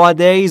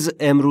 Nowadays,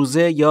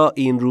 امروزه یا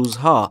این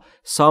روزها.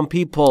 Some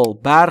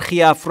people,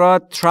 برخی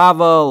افراد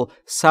travel,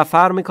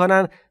 سفر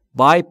میکنن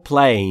by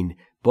plane,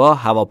 با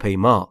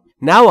هواپیما.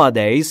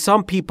 Nowadays,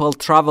 some people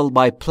travel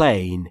by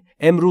plane.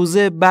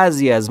 امروزه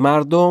بعضی از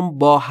مردم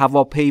با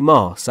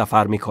هواپیما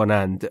سفر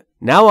میکنند.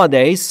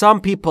 Nowadays, some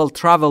people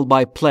travel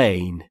by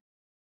plane.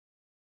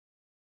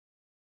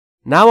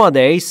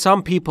 Nowadays,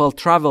 some people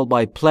travel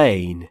by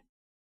plane.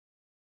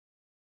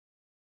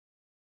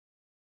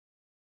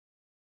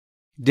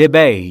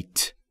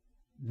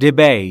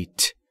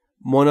 Debate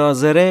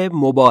مناظره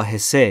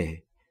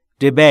مباحثه.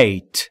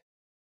 Debate.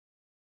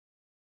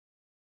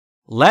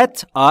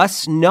 Let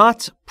us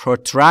not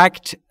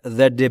protract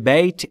the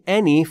debate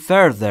any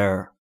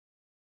further.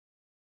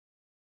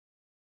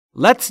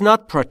 Let's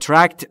not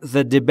protract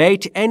the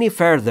debate any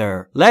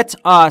further. Let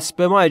us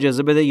به ما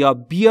اجازه بده یا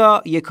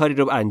بیا یه کاری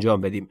رو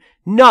انجام بدیم.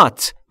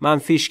 Not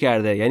منفیش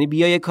کرده یعنی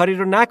بیا یه کاری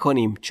رو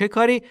نکنیم. چه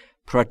کاری؟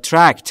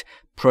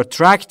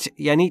 Protract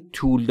یعنی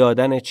طول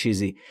دادن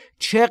چیزی.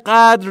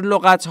 چقدر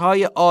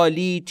لغتهای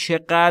عالی،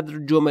 چقدر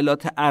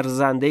جملات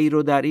ارزنده‌ای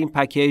رو در این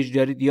پکیج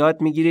دارید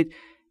یاد میگیرید.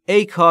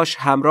 ای کاش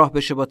همراه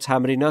بشه با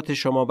تمرینات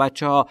شما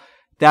بچه‌ها.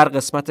 در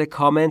قسمت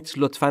کامنت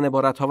لطفاً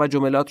عبارت‌ها و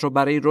جملات رو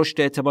برای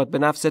رشد اعتماد به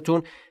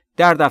نفستون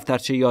در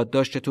دفترچه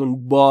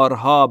یادداشتتون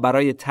بارها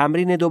برای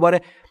تمرین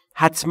دوباره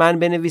حتماً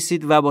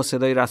بنویسید و با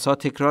صدای رسا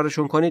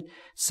تکرارشون کنید.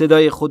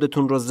 صدای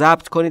خودتون رو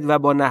ضبط کنید و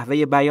با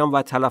نحوه بیان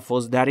و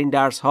تلفظ در این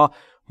درس‌ها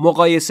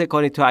مقایسه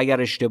کنید تا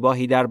اگر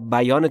اشتباهی در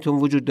بیانتون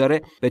وجود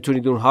داره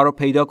بتونید اونها رو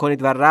پیدا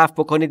کنید و رفع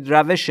بکنید.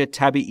 روش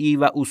طبیعی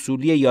و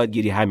اصولی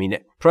یادگیری همینه.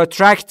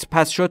 Protract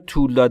پس شد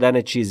طول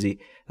دادن چیزی.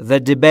 The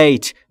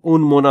debate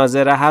اون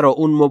مناظره رو،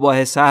 اون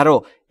مباحثه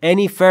رو.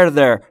 Any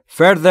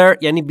further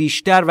یعنی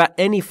بیشتر و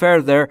any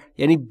further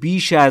یعنی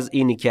بیش از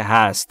اینی که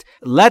هست.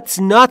 Let's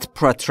not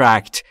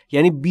protract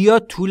یعنی بیا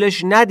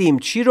طولش ندیم.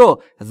 چی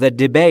رو؟ The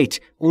debate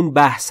اون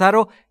بحثه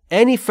رو.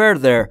 Any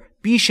further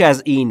بیش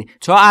از این.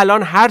 تا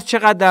الان هر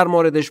چقدر در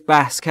موردش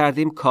بحث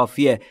کردیم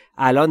کافیه.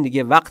 الان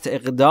دیگه وقت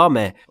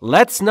اقدامه.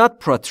 Let's not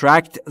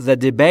protract the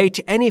debate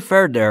any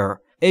further.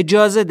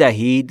 اجازه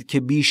دهید که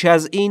بیش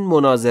از این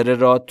مناظره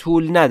را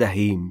طول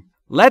ندهیم.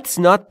 Let's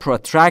not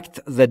protract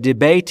the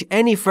debate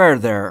any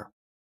further.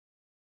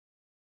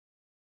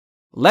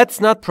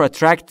 Let's not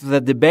protract the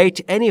debate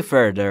any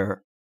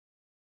further.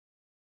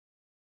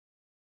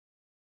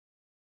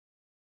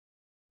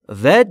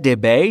 The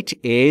debate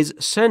is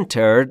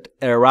centered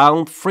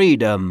around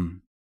freedom.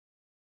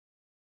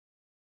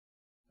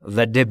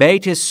 The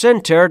debate is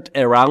centered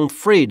around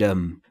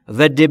freedom.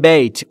 The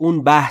debate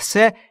اون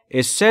بحثه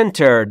is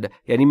centered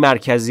یعنی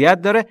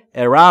مرکزیت داره.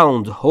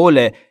 around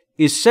حول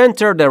is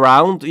centered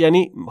around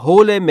یعنی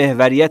حول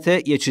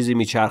محوریت یه چیزی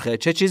میچرخه.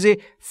 چه چیزی؟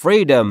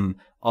 freedom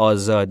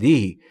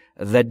آزادی.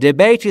 The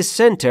debate is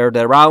centered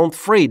around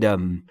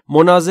freedom.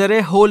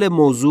 مناظره حول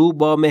موضوع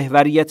با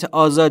محوریت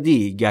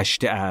آزادی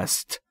گشته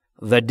است.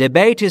 The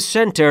debate is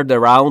centered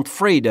around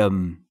freedom.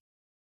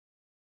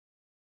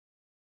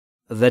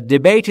 The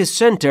debate is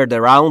centered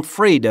around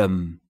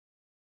freedom.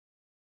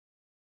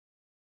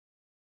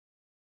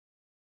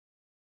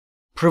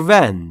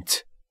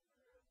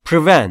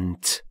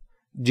 Prevent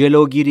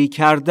جلوگیری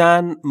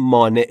کردن،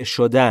 مانع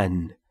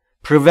شدن.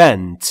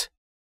 Prevent.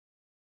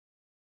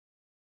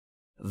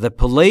 The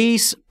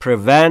police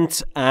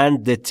prevent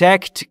and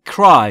detect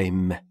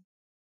crime.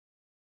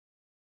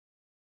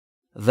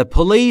 The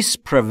police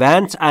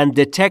prevent and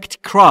detect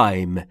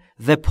crime.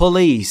 The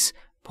police.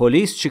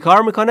 پلیس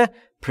چیکار میکنه؟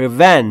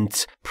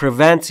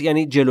 Prevent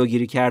یعنی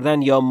جلوگیری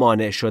کردن یا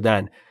مانع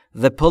شدن.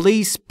 The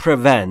police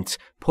prevent.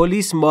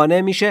 پلیس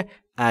مانع میشه.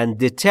 And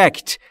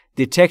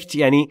detect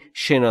یعنی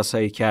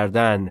شناسایی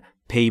کردن،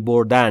 پی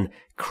بردن.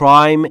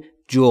 Crime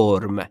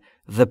جرم.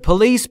 The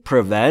police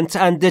prevent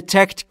and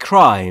detect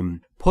crime.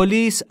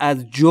 پلیس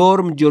از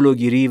جرم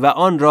جلوگیری و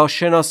آن را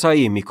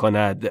شناسایی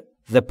میکند.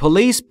 The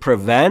police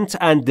prevent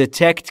and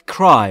detect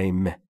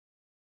crime.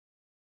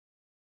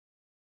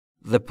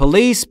 The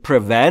police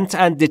prevent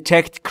and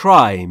detect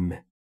crime.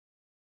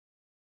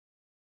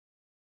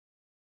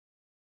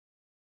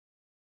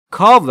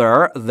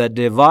 Cover the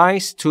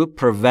device to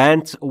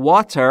prevent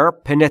water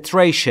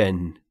penetration.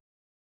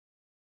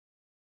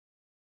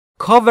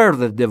 Cover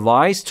the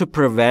device to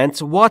prevent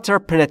water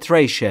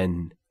penetration.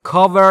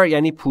 cover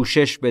یعنی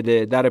پوشش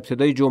بده. در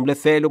ابتدای جمله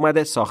فعل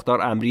اومده،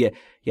 ساختار امریه،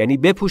 یعنی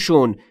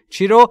بپوشون.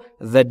 چی رو؟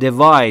 The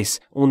device،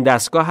 اون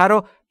دستگاه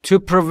رو. To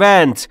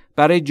prevent،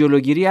 برای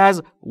جلوگیری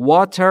از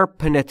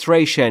water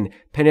penetration.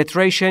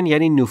 Penetration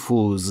یعنی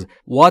نفوذ.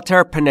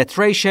 Water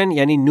penetration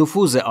یعنی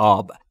نفوذ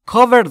آب.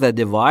 Cover the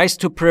device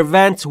to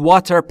prevent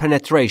water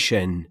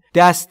penetration.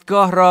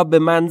 دستگاه را به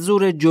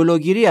منظور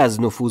جلوگیری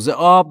از نفوذ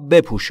آب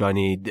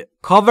بپوشانید.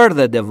 Cover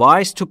the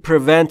device to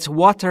prevent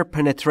water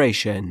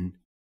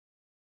penetration.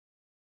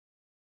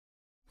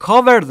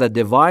 Cover the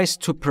device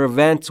to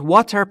prevent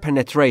water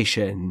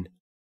penetration.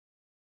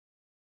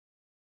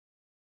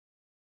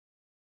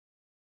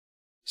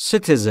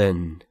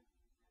 Citizen.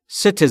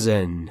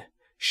 Citizen.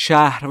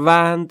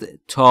 شهروند،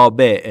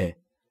 تابع.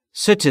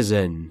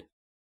 Citizen.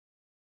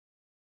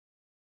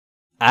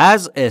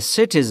 As a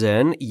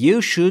citizen,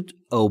 you should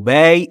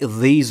obey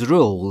these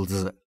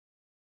rules.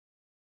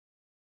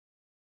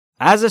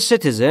 As a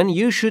citizen,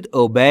 you should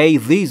obey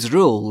these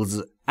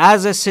rules.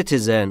 As a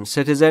citizen.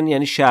 Citizen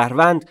یعنی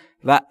شهروند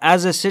و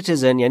as a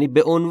citizen یعنی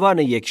به عنوان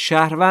یک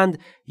شهروند.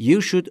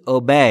 You should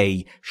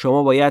obey.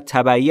 شما باید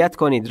تبعیت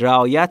کنید،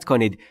 رعایت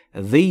کنید.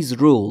 These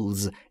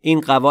rules.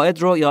 این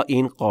قواعد رو یا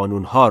این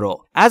قانونها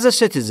رو. As a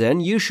citizen,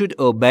 you should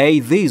obey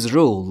these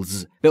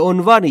rules. به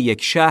عنوان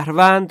یک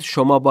شهروند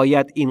شما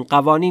باید این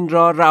قوانین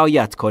را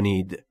رعایت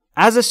کنید.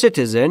 As a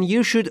citizen,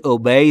 you should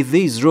obey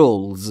these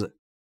rules.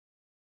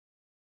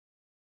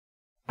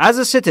 As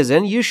a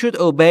citizen, you should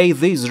obey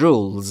these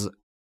rules.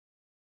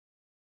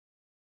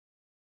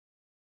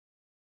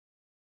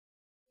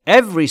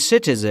 Every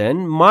citizen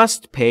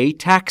must pay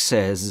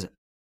taxes.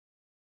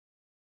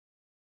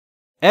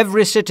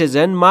 Every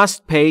citizen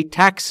must pay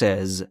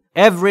taxes.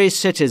 Every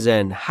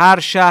citizen. هر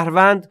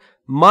شهروند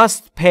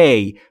must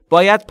pay.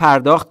 باید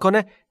پرداخت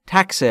کنه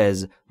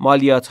taxes.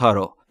 مالیات ها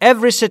رو.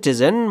 Every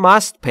citizen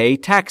must pay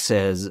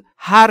taxes.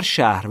 هر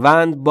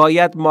شهروند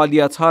باید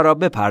مالیات ها را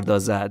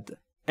بپردازد.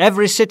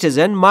 Every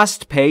citizen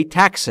must pay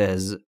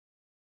taxes.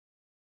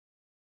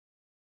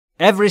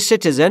 Every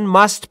citizen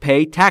must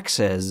pay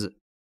taxes.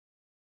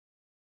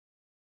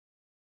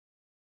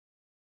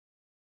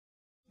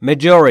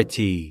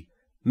 Majority.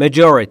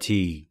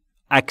 Majority.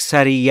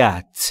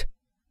 اکثریت.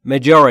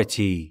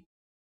 Majority.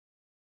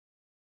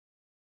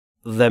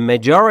 The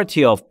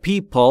majority of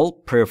people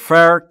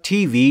prefer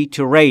TV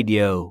to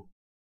radio.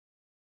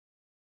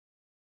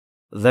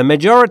 The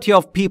majority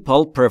of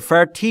people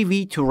prefer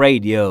TV to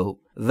radio.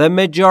 The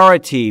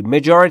majority.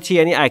 Majority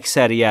یعنی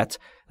اکثریت.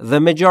 The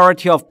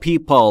majority of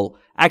people.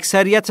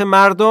 اکثریت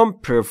مردم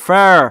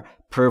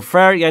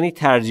prefer یعنی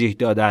ترجیح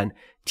دادن.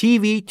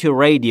 TV to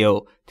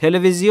radio.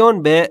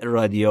 تلویزیون به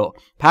رادیو.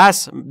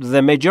 پس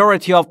the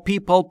majority of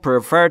people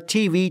prefer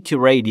TV to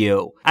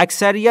radio.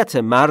 اکثریت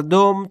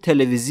مردم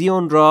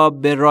تلویزیون را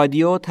به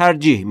رادیو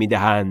ترجیح می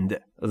دهند.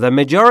 The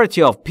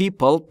majority of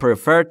people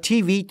prefer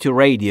TV to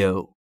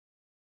radio.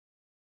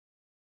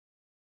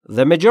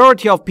 The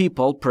majority of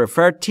people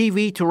prefer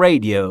TV to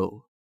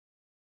radio.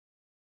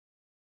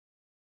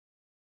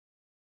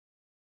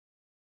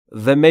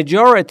 The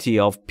majority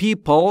of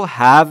people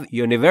have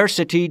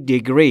university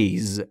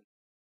degrees.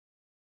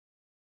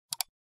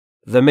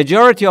 The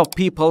majority of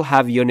people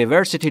have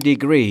university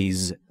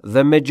degrees.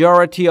 The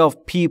majority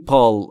of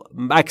people.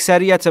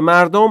 اکثریت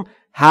مردم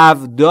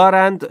have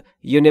دارند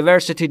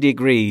university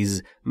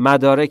degrees.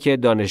 مدارک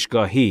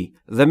دانشگاهی.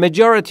 The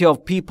majority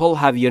of people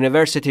have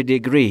university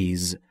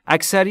degrees.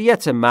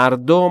 اکثریت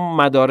مردم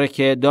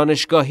مدارک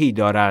دانشگاهی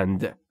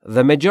دارند.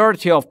 The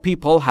majority of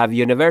people have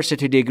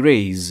university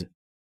degrees.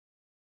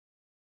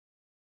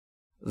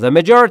 The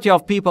majority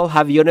of people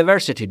have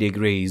university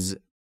degrees.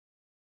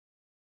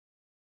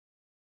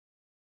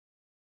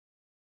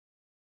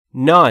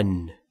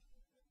 None.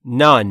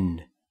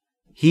 None.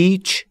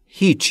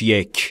 هیچ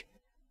یک.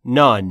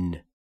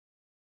 None.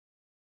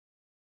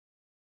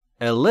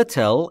 A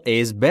little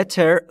is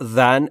better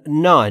than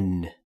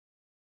none.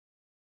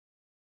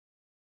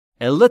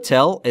 A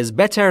little is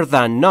better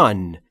than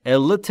none. A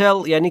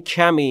little یعنی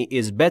کمی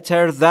is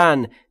better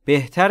than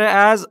بهتر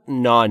از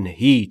none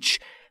هیچ.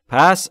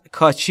 پس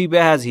کاچی به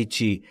از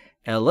هیچی.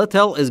 A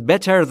little is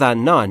better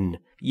than none.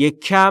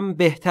 یک کم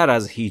بهتر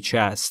از هیچ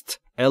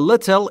است. A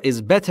little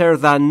is better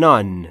than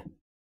none.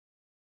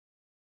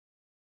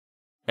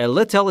 A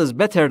little is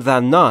better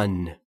than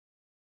none.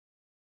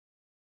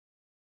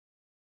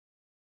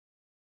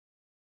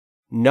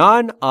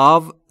 None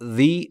of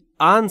the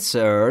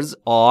answers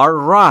are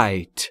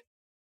right.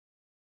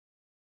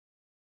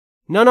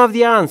 None of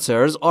the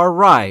answers are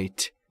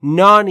right.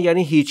 None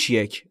یعنی هیچ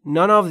یک.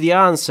 None of the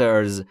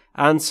answers.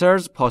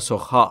 Answers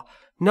پاسخها.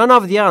 None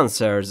of the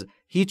answers.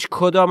 هیچ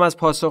کدام از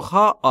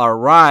پاسخها are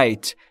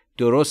right.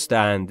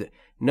 درستند.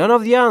 None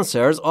of the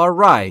answers are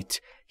right.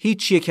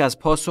 هیچ یک از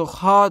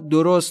پاسخها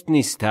درست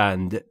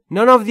نیستند.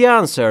 None of the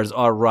answers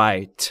are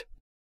right.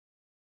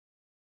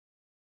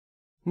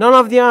 None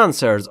of the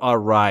answers are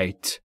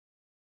right.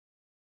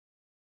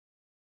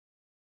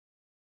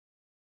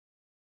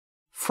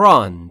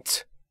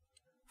 Front.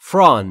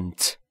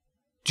 Front.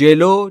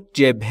 جلو،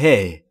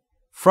 جبهه.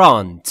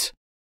 Front.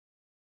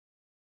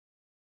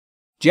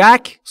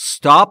 Jack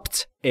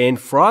stopped in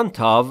front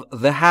of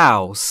the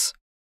house.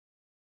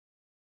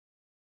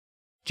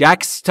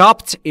 Jack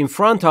stopped in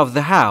front of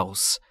the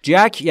house.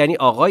 Jack یعنی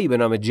آقایی به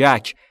نام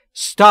جک.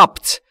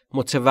 Stopped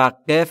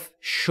متوقف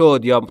شد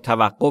یا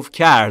توقف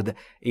کرد.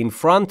 In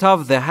front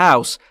of the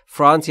house.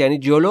 Front یعنی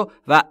جلو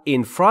و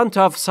in front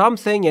of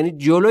something یعنی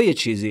جلوی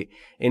چیزی.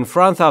 In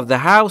front of the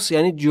house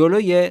یعنی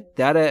جلوی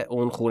در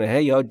اون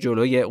خونه یا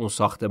جلوی اون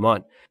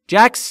ساختمان.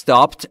 Jack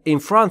stopped in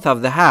front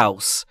of the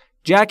house.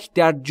 جک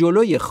در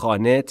جلوی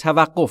خانه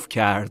توقف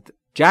کرد.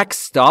 Jack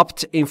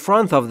stopped in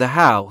front of the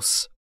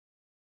house.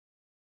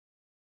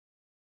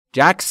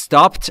 Jack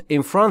stopped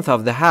in front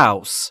of the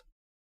house.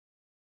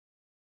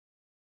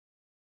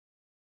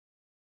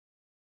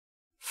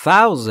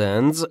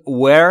 Thousands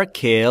were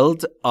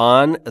killed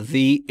on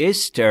the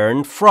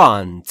Eastern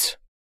Front.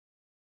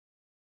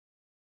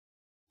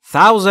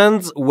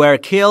 Thousands were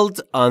killed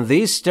on the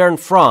Eastern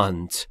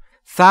Front.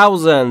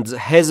 Thousands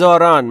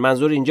هزاران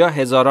منظور اینجا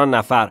هزاران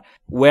نفر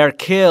were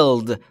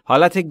killed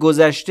حالت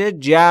گذشته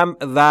جمع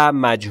و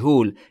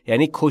مجهول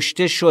یعنی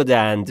کشته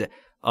شدند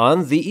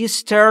on the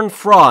Eastern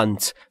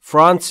Front.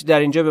 Front در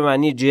اینجا به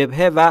معنی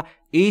جبهه و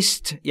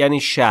East یعنی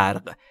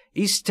شرق.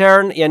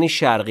 Eastern یعنی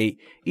شرقی.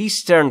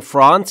 Eastern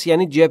Front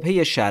یعنی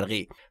جبهه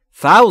شرقی.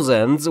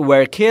 Thousands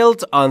were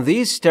killed on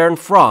the Eastern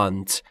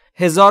Front.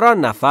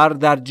 هزاران نفر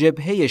در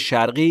جبهه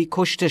شرقی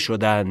کشته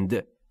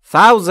شدند.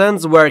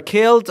 Thousands were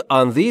killed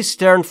on the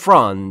Eastern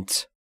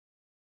Front.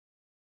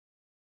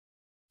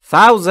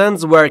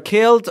 Thousands were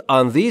killed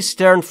on the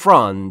Eastern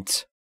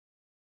Front.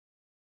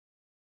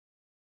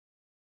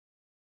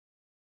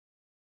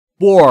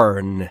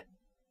 Born.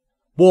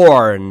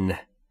 Born.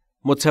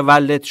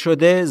 متولد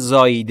شده،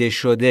 زاییده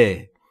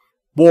شده.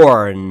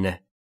 Born.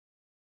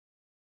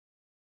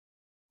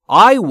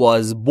 I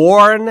was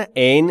born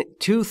in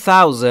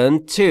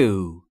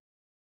 2002.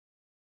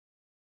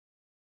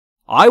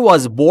 I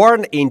was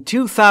born in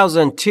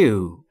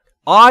 2002.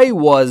 I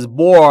was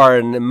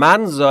born.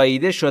 من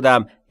زاییده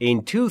شدم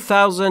in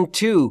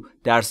 2002.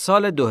 در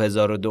سال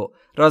 2002.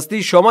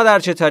 راستی شما در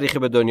چه تاریخی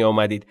به دنیا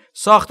اومدید؟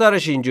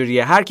 ساختارش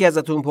اینجوریه. هر کی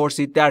ازتون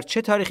پرسید در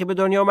چه تاریخی به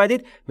دنیا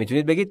اومدید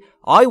میتونید بگید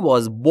I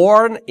was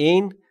born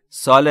in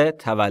سال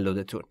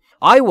تولدتون.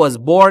 I was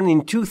born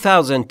in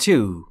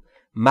 2002.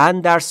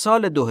 من در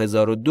سال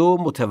 2002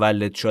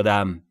 متولد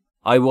شدم.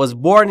 I was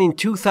born in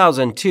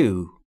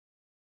 2002.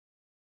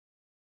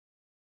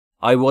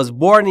 I was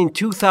born in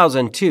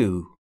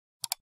 2002.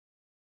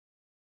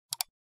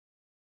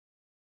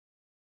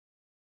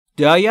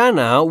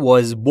 Diana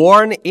was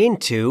born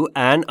into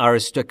an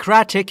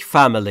aristocratic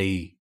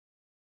family.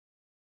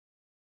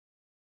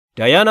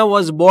 Diana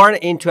was born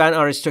into an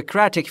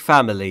aristocratic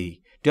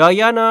family.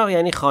 Diana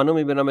یعنی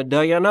خانومی به نام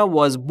Diana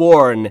was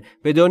born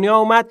به دنیا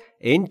اومد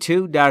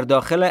into در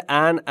داخل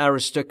an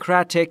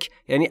aristocratic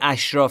یعنی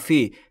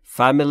اشرافی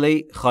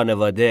family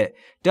خانواده.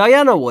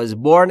 Diana was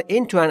born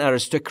into an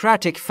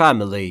aristocratic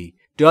family.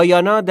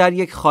 دایانا در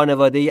یک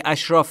خانواده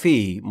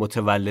اشرافی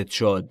متولد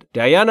شد.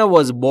 Diana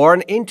was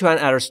born into an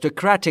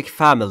aristocratic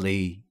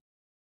family.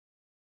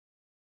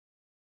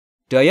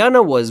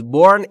 Diana was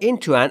born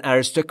into an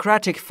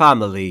aristocratic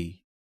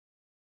family.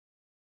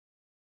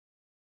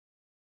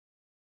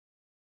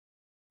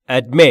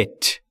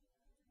 Admit.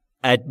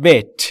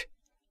 Admit.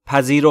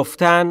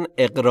 پذیرفتن،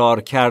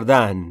 اقرار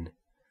کردن.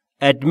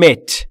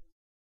 Admit.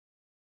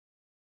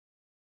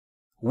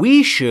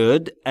 We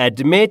should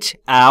admit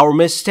our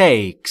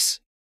mistakes.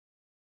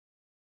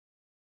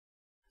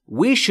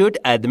 We should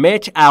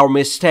admit our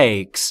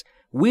mistakes.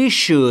 We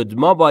should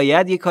ما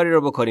باید یک کاری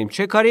رو بکنیم.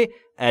 چه کاری؟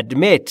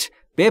 Admit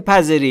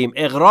بپذیریم،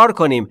 اقرار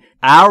کنیم.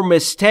 Our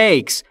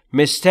mistakes.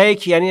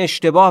 Mistake یعنی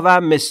اشتباه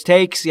و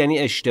mistakes یعنی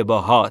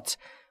اشتباهات.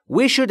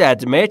 We should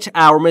admit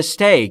our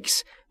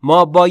mistakes.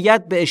 ما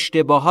باید به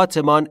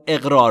اشتباهاتمان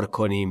اقرار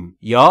کنیم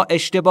یا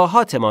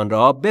اشتباهاتمان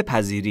را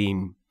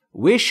بپذیریم.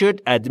 We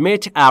should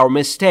admit our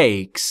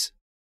mistakes.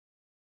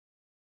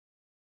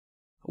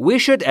 We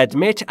should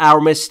admit our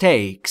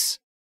mistakes.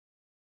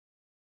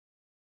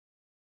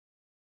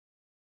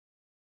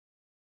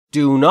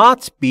 Do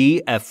not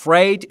be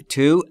afraid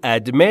to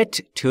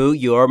admit to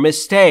your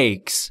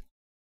mistakes.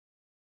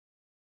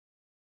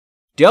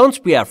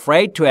 Don't be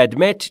afraid to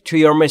admit to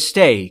your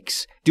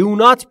mistakes. Do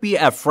not be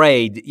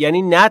afraid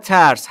یعنی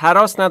نترس،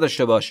 هراس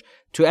نداشته باش.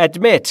 To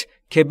admit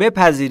که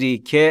بپذیری،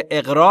 که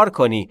اقرار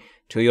کنی.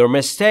 To your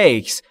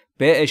mistakes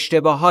به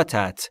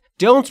اشتباهاتت.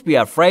 Don't be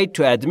afraid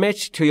to admit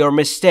to your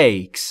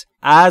mistakes.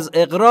 از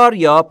اقرار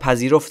یا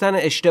پذیرفتن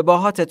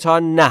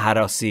اشتباهاتتان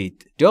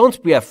نهراسید. Don't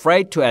be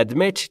afraid to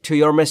admit to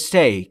your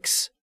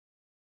mistakes.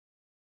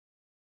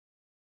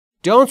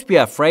 Don't be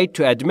afraid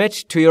to admit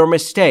to your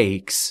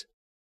mistakes.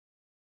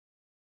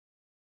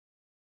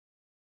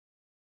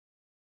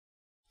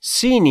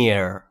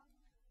 Senior.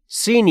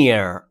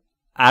 Senior.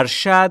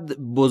 ارشد،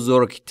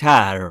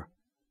 بزرگتر.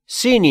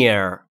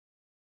 Senior.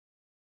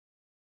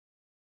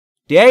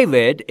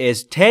 David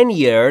is 10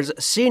 years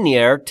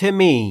senior to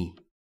me.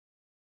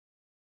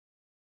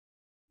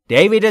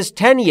 David is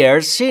 10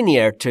 years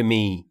senior to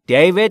me.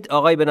 David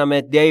آقای به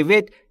نام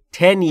دیوید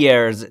 10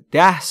 years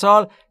 10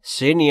 سال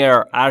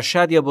senior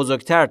ارشد یا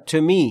بزرگتر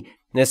to me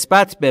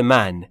نسبت به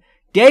من.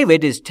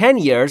 David is 10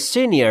 years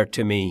senior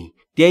to me.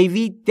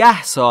 دیوید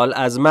 10 سال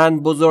از من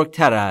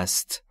بزرگتر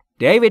است.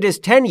 David is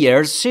 10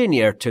 years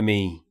senior to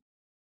me.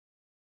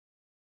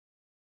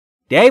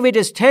 David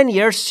is 10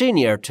 years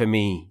senior to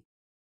me.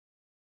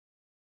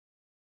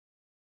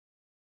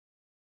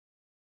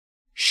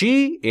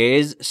 She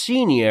is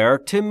senior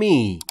to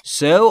me,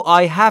 so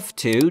I have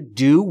to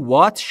do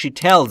what she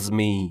tells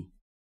me.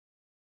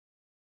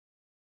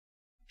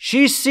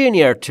 She's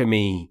senior to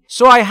me,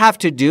 so I have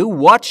to do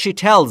what she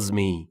tells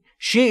me.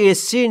 She is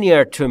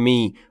senior to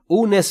me.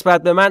 او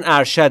نسبت به من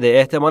ارشده.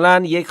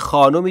 احتمالاً یک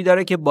خانومی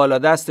داره که بالا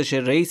دستشه،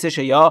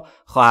 رئیسشه یا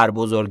خواهر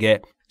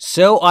بزرگه.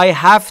 So I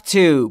have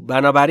to.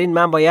 بنابراین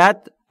من باید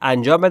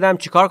انجام بدم.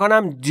 چیکار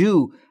کنم؟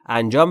 Do.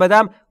 انجام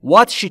بدم.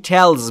 What she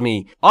tells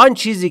me. آن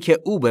چیزی که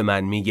او به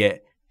من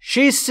میگه.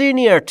 She's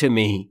senior to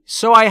me,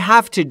 so I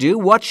have to do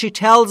what she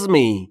tells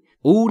me.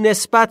 او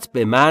نسبت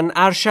به من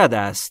ارشد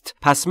است.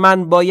 پس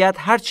من باید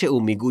هرچه او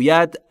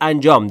میگوید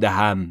انجام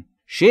دهم.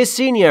 She's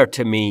senior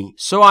to me,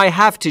 so I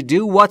have to do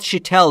what she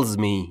tells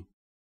me.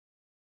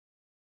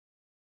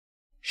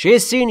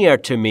 She's senior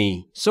to me,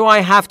 so I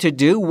have to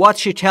do what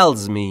she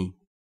tells me.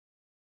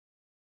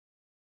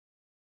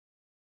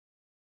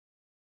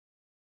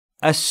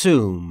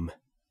 Assume.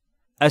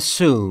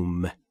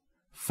 Assume.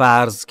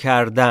 فرض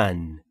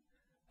کردن.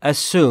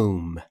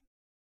 Assume.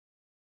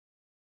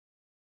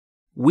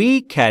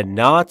 We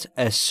cannot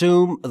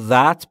assume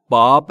that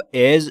Bob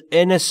is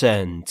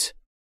innocent.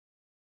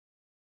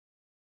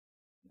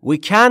 We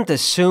can't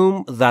assume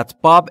that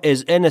Bob is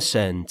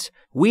innocent.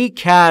 We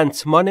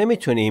can't. ما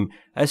نمیتونیم.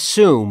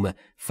 Assume.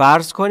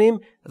 فرض کنیم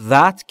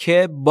that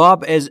که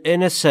Bob is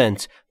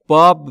innocent.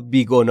 Bob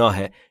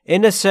بیگناهه.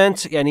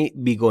 Innocent یعنی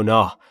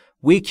بیگناه.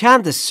 We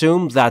can't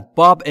assume that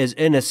Bob is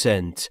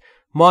innocent.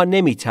 ما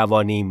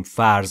نمیتوانیم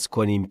فرض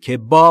کنیم که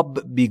باب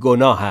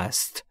بیگناه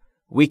است.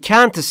 We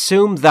can't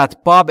assume that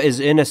Bob is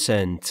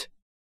innocent.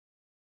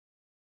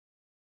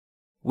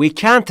 We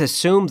can't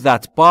assume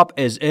that Bob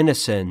is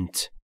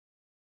innocent.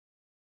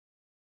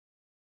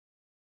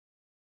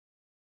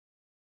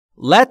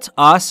 Let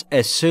us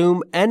assume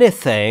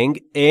anything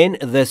in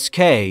this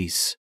case.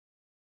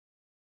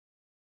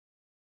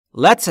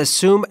 Let's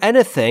assume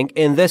anything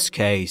in this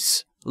case.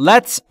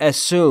 Let's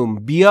assume.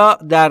 بیا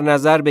در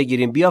نظر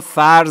بگیریم. بیا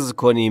فرض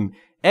کنیم.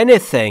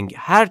 Anything.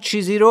 هر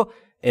چیزی رو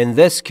in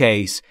this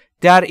case.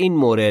 در این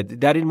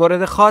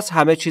مورد خاص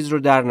همه چیز رو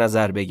در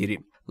نظر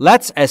بگیریم.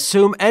 Let's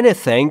assume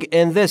anything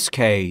in this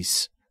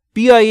case.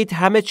 بیایید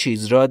همه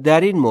چیز را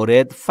در این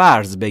مورد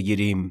فرض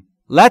بگیریم.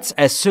 Let's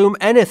assume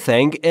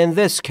anything in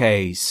this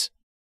case.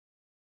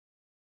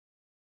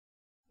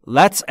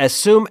 Let's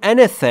assume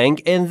anything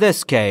in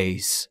this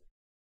case.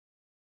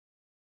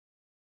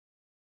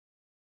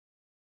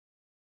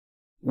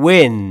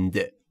 Wind.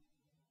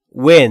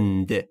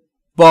 Wind.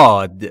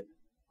 باد.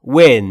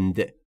 Wind.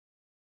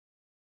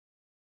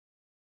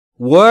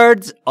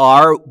 Words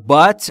are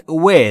but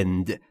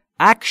wind.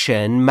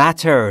 Action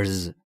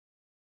matters.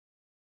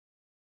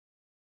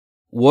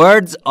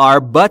 Words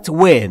are but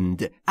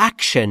wind.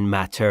 Action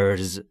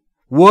matters.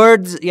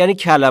 Words یعنی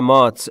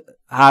کلمات،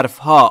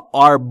 حرفها.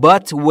 Are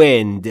but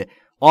wind.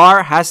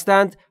 Are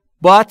هستند.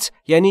 But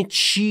یعنی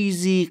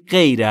چیزی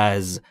غیر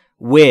از.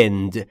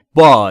 Wind.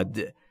 باد.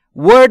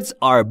 Words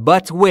are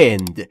but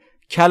wind.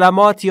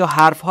 کلمات یا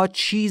حرفها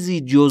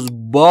چیزی جز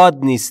باد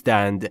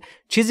نیستند.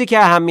 چیزی که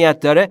اهمیت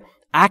داره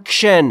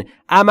action.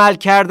 عمل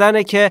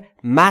کردنه که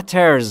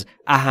matters.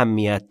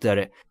 اهمیت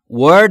داره.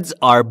 Words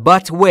are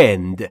but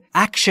wind.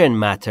 Action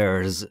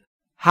matters.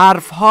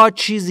 حرفها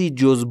چیزی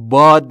جز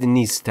باد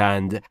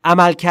نیستند.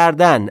 عمل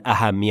کردن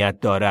اهمیت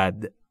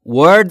دارد.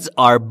 Words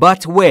are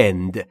but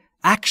wind.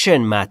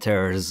 Action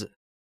matters.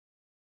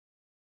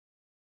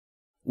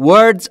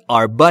 Words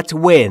are but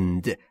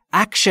wind.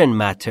 Action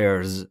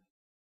matters.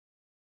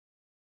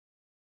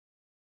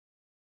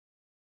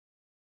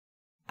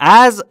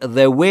 As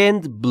the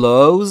wind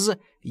blows,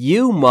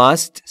 you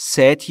must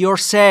set your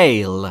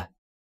sail.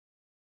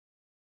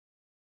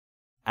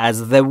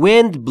 As the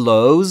wind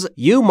blows,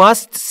 you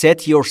must set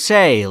your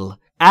sail.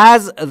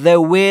 As the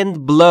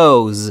wind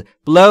blows.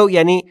 Blow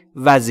یعنی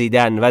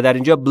وزیدن و در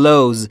اینجا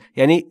blows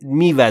یعنی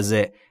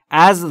میوزه.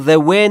 As the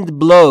wind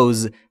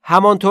blows.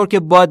 همانطور که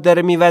باد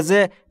داره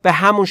میوزه، به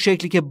همون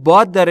شکلی که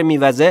باد داره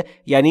میوزه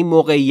یعنی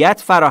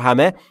موقعیت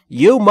فراهمه.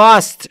 You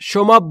must.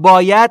 شما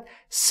باید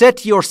set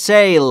your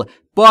sail.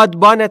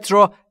 بادبانت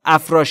رو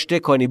افراشته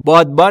کنی.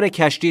 بادبان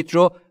کشتیت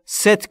رو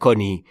ست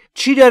کنی.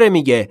 چی داره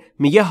میگه؟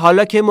 میگه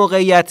حالا که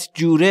موقعیت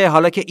جوره،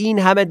 حالا که این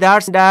همه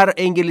درس در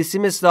انگلیسی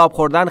مثل آب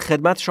خوردن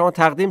خدمت شما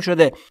تقدیم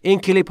شده، این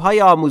کلیپ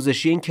های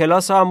آموزشی، این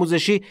کلاس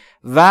آموزشی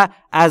و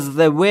as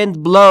the wind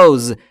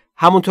blows،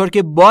 همونطور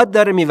که باد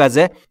داره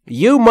میوزه،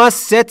 you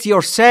must set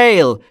your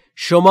sail.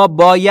 شما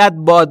باید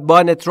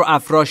بادبانت رو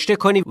افراشته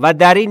کنی و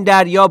در این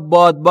دریا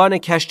بادبان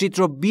کشتیت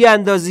رو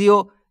بیاندازی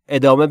و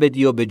ادامه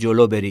بدی و به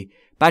جلو بری.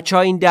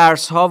 بچه‌ها این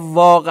درس‌ها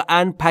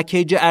واقعاً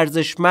پکیج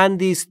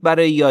ارزشمندی است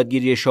برای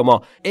یادگیری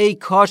شما. ای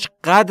کاش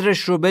قدرش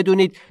رو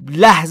بدونید.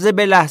 لحظه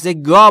به لحظه،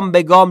 گام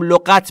به گام،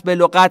 لغت به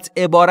لغت،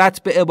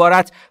 عبارت به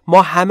عبارت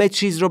ما همه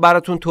چیز رو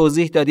براتون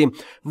توضیح دادیم.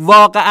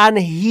 واقعاً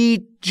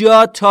هیچ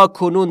جا تا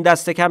کنون،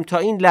 دست کم تا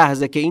این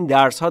لحظه که این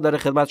درس ها داره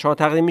خدمت شما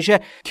تقدیم میشه،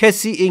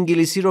 کسی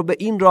انگلیسی رو به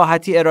این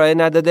راحتی ارائه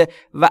نداده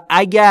و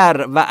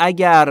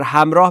اگر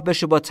همراه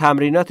بشه با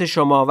تمرینات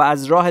شما و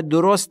از راه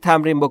درست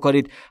تمرین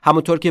بکنید،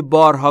 همونطور که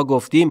بارها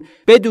گفتیم،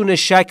 بدون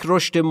شک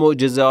رشد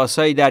معجزه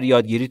آسایی در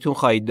یادگیریتون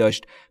خواهید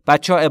داشت.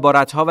 بچه‌ها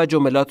عبارت ها و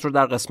جملات رو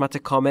در قسمت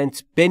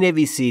کامنت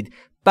بنویسید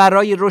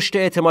برای رشد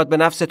اعتماد به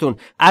نفستون.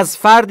 از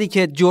فردی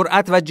که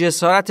جرأت و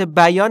جسارت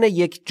بیان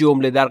یک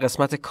جمله در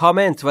قسمت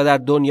کامنت و در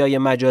دنیای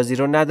مجازی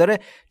رو نداره،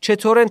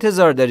 چطور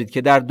انتظار دارید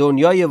که در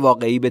دنیای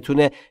واقعی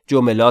بتونه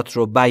جملات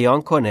رو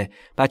بیان کنه؟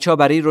 بچه‌ها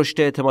برای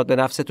رشد اعتماد به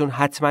نفستون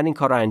حتما این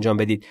کار رو انجام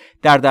بدید.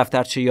 در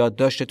دفترچه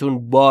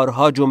یادداشتتون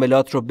بارها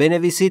جملات رو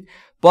بنویسید،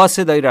 با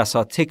صدای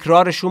رسا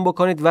تکرارشون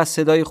بکنید و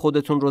صدای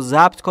خودتون رو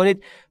ضبط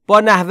کنید. با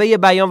نحوه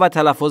بیان و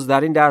تلفظ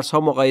در این درس ها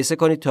مقایسه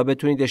کنید تا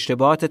بتونید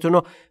اشتباهاتتون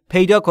رو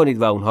پیدا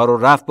کنید و اونها رو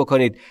رفع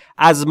بکنید.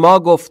 از ما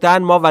گفتن،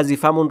 ما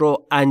وظیفمون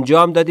رو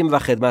انجام دادیم و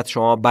خدمت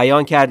شما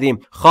بیان کردیم.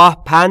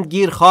 خواه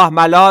پندگیر خواه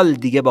ملال،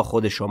 دیگه با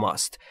خود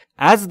شماست.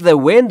 As the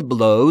wind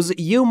blows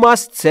you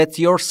must set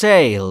your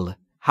sail.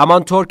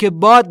 همانطور که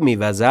باد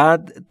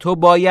میوزد تو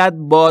باید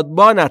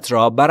بادبانت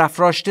را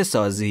برافراشته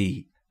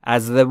سازی.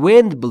 As the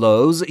wind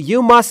blows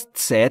you must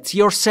set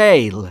your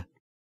sail.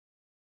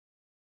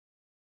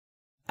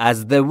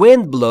 As the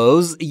wind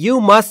blows, you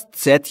must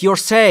set your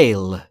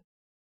sail.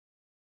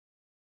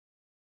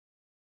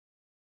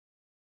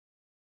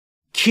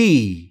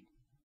 Key,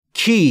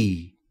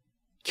 key,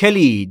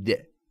 کلید,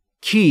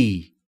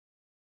 key.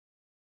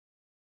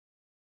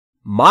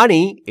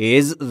 Money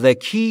is the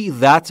key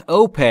that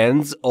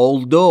opens all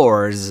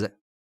doors.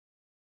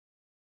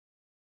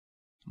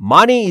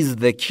 Money is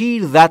the key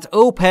that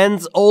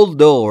opens all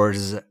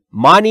doors.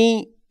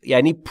 Money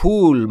یعنی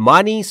پول.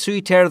 money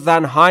sweeter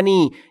than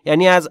honey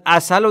یعنی از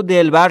عسل و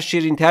دلبر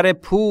شیرین‌تر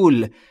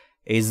پول.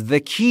 is the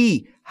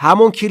key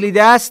همون کلید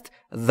است.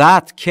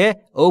 that که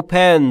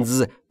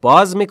opens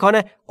باز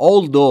میکنه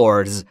all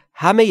doors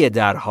همه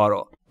درها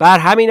رو. بر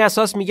همین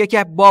اساس میگه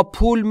که با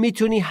پول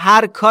میتونی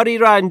هر کاری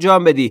رو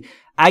انجام بدی.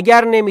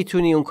 اگر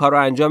نمیتونی اون کار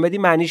رو انجام بدی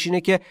معنیش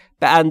اینه که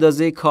به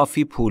اندازه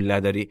کافی پول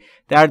نداری.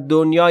 در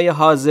دنیای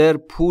حاضر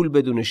پول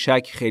بدون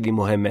شک خیلی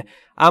مهمه،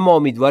 اما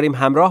امیدواریم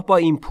همراه با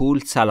این پول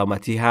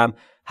سلامتی هم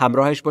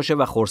همراهش باشه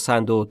و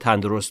خرسند و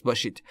تندرست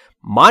باشید.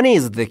 Money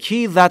is the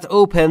key that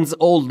opens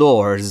all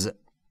doors.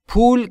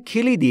 پول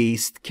کلیدی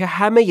است که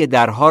همه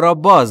درها را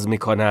باز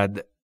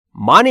می‌کند.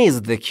 Money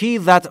is the key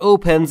that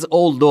opens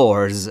all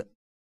doors.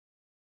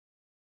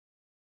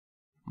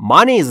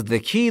 Money is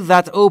the key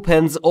that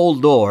opens all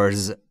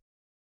doors.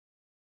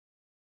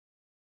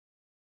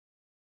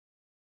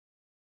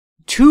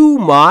 Too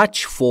much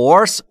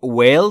force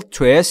will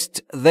twist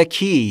the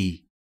key.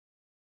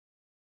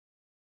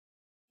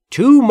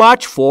 Too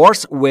much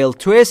force will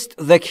twist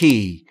the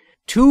key.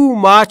 Too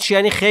much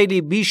یعنی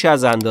خیلی بیش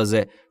از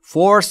اندازه.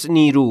 Force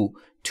نیرو.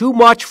 Too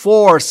much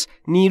force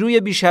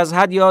نیروی بیش از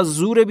حد یا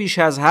زور بیش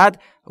از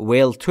حد.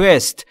 Will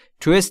twist.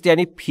 Twist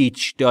یعنی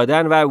پیچ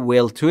دادن و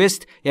will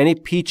twist یعنی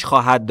پیچ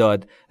خواهد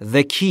داد.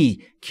 The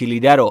key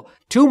کلیده رو.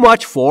 Too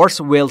much force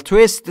will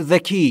twist the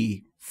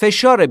key.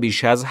 فشار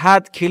بیش از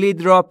حد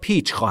کلید را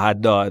پیچ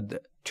خواهد داد.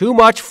 Too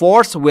much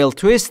force will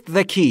twist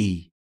the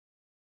key.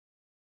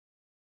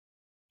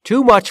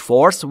 Too much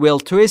force will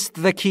twist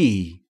the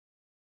key.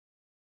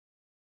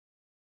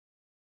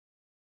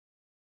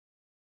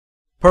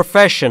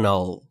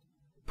 Professional.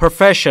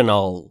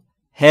 Professional.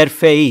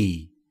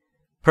 حرفه‌ای.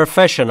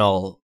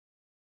 Professional.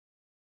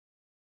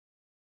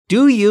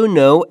 Do you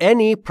know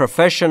any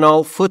professional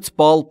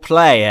football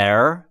player?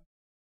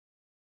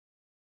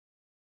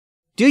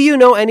 Do you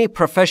know any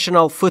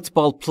professional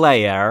football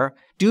player?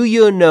 Do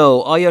you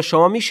know آیا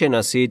شما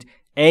میشناسید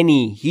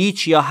any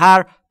هیچ یا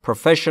هر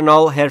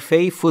professional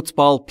حرفه‌ای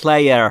football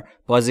player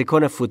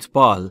بازیکن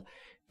فوتبال؟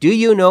 Do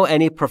you know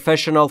any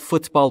professional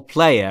football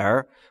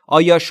player?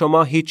 آیا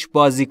شما هیچ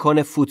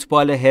بازیکن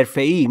فوتبال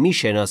حرفه‌ای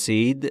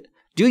میشناسید؟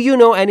 Do you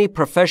know any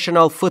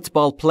professional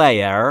football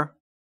player?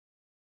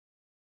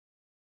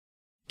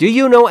 Do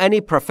you know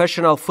any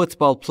professional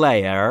football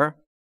player?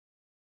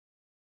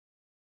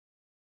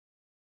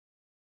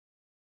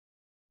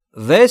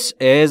 This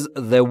is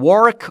the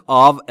work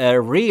of a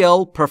real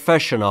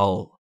professional.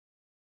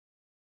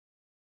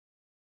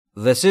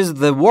 This is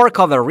the work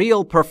of a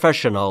real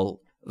professional.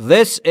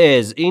 This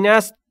is این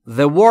است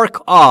the work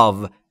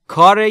of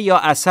کار یا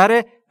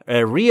اثر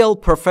a real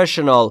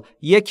professional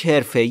یک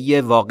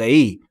حرفه‌ای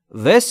واقعی.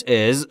 This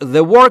is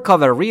the work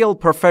of a real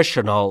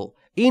professional.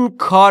 این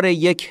کار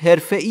یک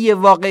حرفه‌ای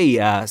واقعی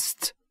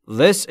است.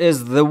 This is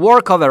the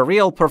work of a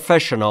real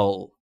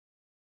professional.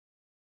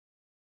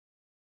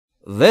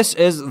 This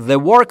is the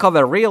work of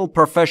a real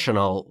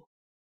professional.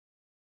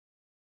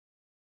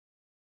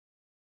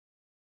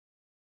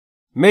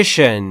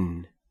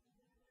 Mission.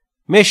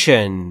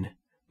 Mission.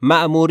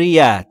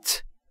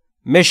 مأموریت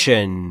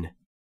mission.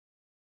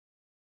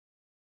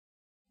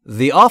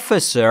 The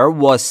officer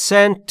was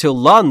sent to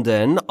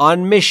London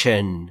on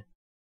mission.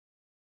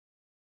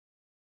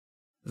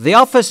 The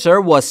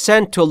officer was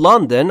sent to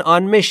London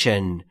on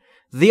mission.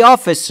 The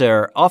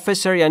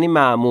officer یعنی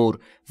مأمور.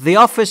 The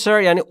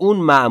officer یعنی اون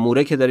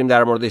مأموره که داریم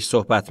در موردش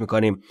صحبت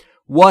میکنیم.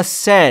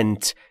 Was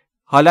sent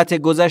حالت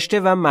گذشته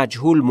و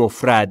مجهول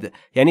مفرد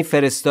یعنی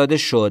فرستاده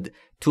شد.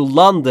 To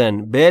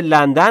London به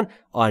لندن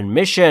on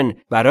mission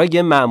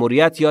برای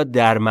مأموریت یا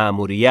در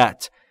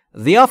مأموریت.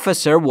 The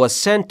officer was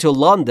sent to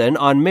London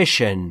on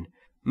mission.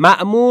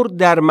 مأمور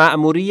در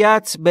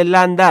مأموریت به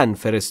لندن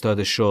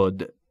فرستاده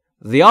شد.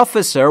 The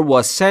officer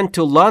was sent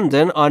to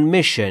London on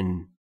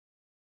mission.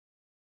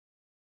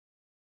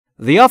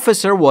 The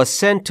officer was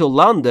sent to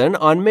London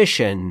on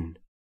mission.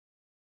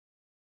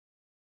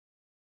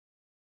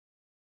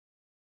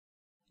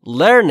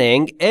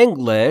 Learning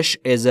English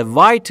is a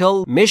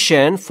vital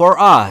mission for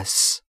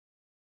us.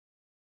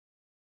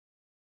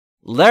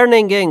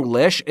 Learning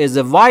English is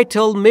a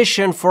vital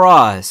mission for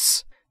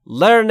us.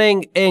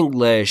 Learning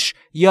English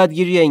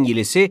یادگیری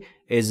انگلیسی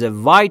is a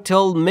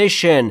vital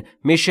mission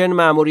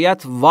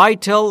مأموریت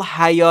vital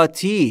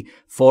حیاتی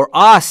for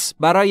us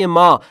برای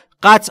ما.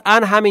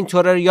 قطعاً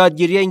همینطوره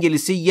یادگیری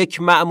انگلیسی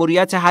یک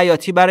مأموریت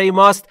حیاتی برای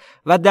ماست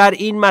و در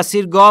این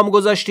مسیر گام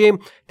گذاشتیم،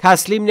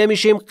 تسلیم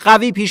نمیشیم،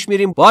 قوی پیش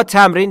میریم با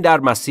تمرین در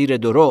مسیر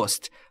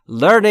درست.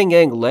 Learning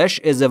English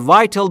is a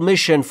vital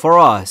mission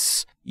for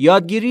us.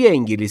 یادگیری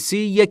انگلیسی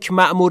یک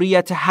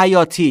مأموریت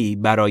حیاتی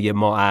برای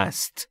ما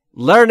است.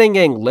 Learning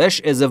English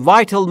is a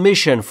vital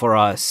mission for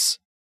us.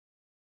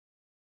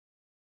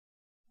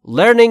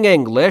 Learning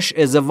English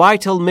is a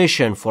vital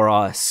mission for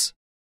us.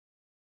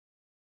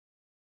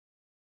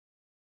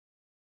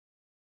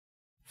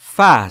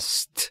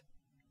 Fast.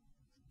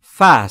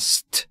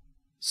 Fast.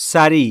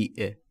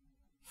 سریع.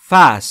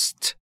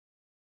 Fast.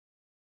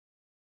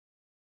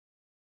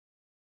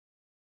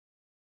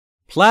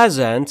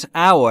 Pleasant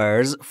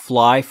hours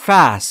fly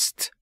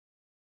fast.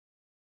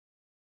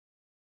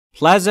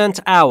 Pleasant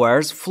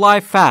hours fly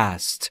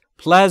fast.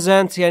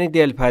 Pleasant یعنی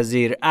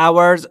دلپذیر.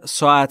 Hours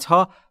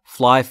ساعتها.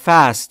 Fly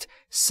fast.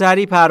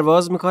 سریع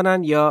پرواز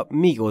میکنن یا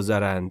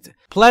میگذرند.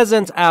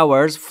 Pleasant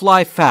hours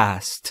fly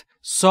fast.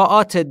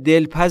 ساعات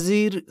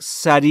دلپذیر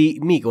سریع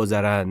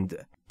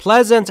میگذرند.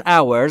 Pleasant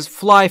hours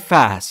fly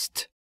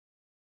fast.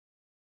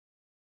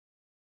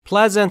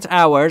 Pleasant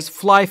hours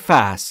fly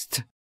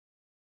fast.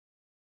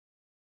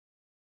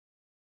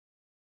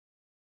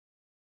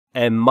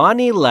 A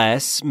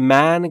moneyless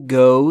man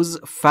goes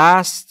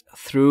fast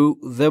through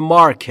the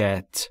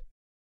market.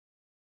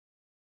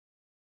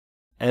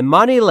 A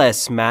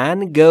moneyless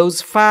man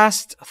goes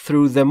fast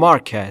through the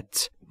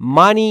market.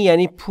 Money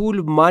یعنی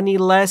پول،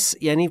 moneyless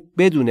یعنی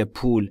بدون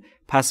پول.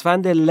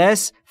 پسوند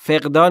less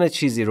فقدان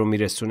چیزی رو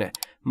میرسونه.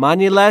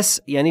 Moneyless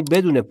یعنی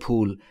بدون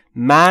پول.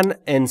 Man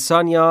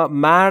انسان یا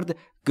مرد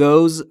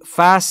goes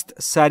fast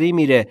سریع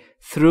میره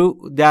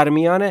through در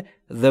میان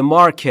the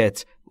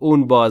market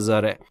اون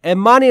بازاره. A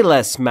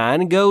moneyless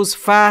man goes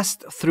fast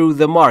through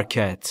the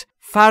market.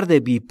 فرد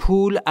بی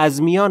پول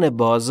از میان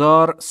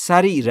بازار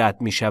سریع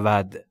رد می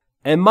شود.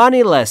 A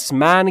moneyless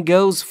man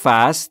goes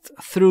fast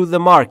through the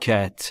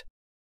market.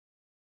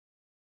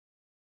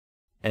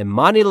 A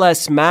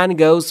moneyless man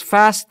goes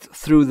fast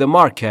through the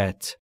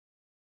market.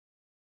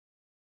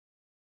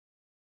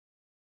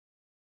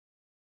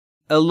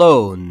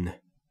 Alone.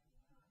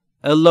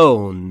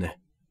 Alone.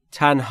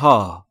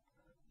 تنها.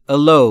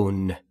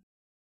 Alone.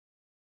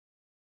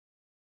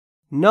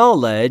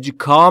 Knowledge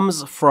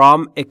comes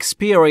from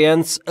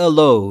experience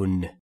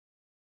alone.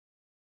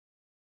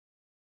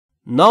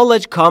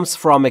 Knowledge comes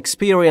from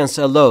experience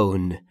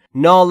alone.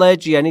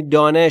 Knowledge یعنی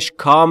دانش.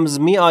 comes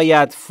می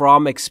آید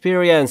from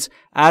experience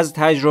از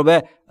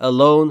تجربه.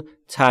 alone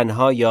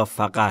تنها یا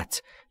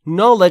فقط.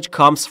 Knowledge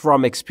comes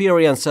from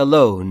experience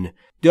alone.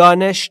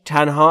 دانش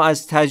تنها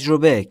از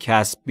تجربه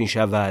کسب می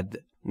شود.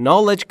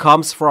 Knowledge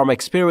comes from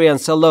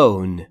experience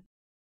alone.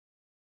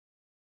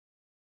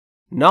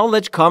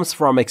 Knowledge comes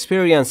from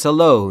experience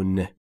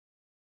alone.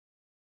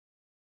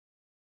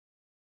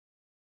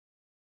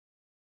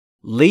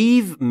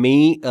 Leave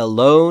me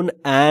alone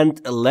and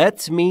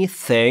let me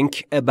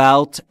think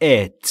about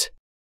it.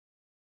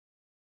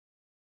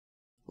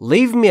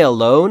 Leave me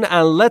alone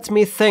and let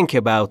me think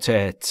about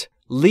it.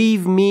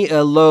 Leave me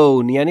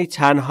alone یعنی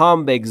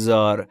تنهام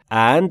بگذار.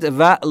 And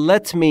و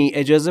let me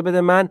اجازه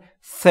بده من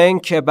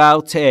think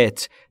about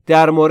it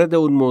در مورد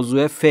اون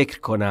موضوع فکر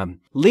کنم.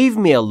 Leave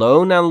me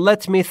alone and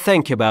let me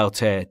think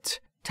about it.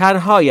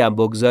 تنهایم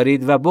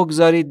بگذارید و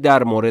بگذارید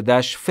در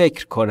موردش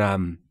فکر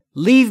کنم.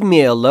 Leave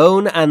me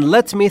alone and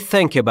let me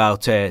think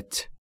about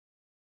it.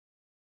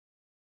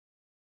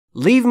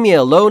 Leave me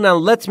alone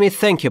and let me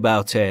think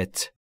about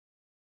it.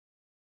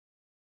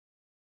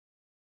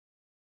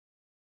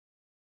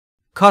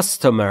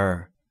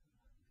 Customer.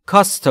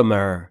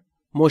 Customer.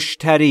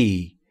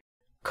 مشتری.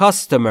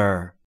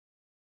 Customer.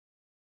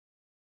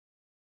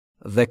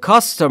 The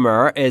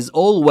customer is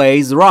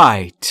always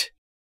right.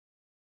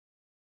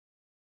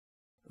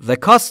 The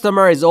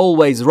customer is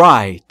always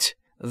right.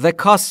 The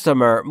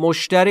customer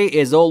مشتری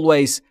is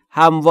always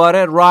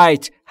همواره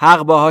right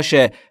حق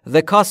باهاشه.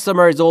 The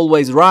customer is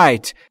always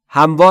right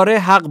همواره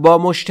حق با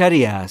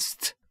مشتری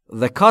است.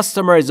 The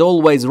customer is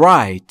always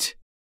right.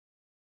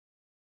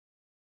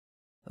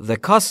 The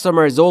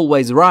customer is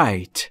always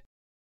right.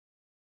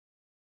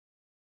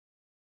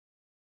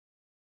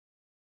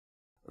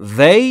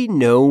 They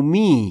know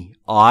me.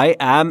 I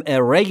am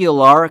a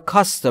regular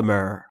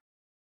customer.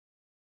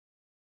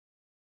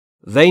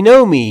 They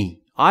know me.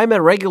 I'm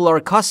a regular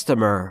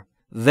customer.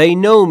 They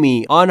know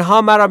me.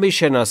 آنها مرا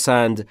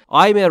میشناسند.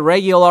 I'm a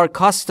regular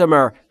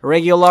customer.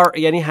 Regular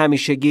یعنی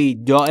همیشگی،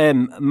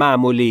 دائم،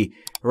 معمولی.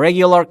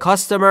 Regular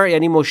customer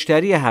یعنی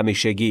مشتری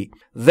همیشگی.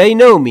 They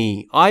know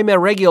me. I'm a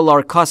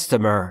regular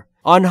customer.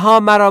 آنها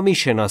مرا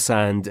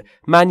میشناسند.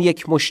 من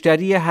یک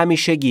مشتری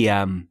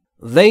همیشگیم.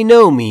 They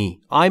know me.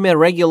 I'm a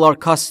regular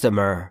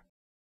customer.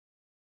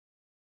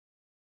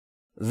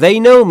 They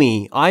know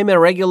me. I'm a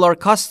regular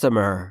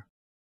customer.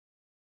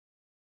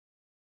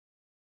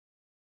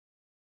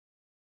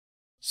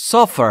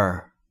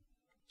 Suffer.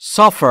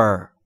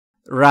 Suffer.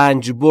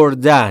 رنج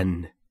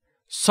بردن.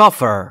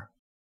 Suffer.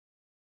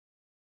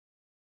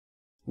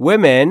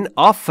 Women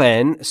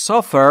often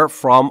suffer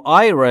from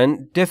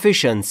iron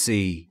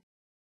deficiency.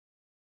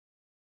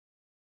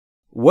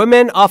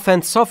 Women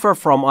often suffer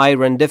from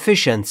iron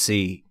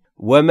deficiency.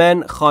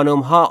 Women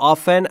خانمها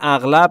often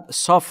اغلب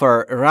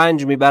suffer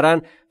رنج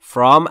میبرن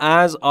from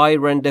از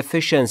iron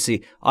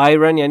deficiency.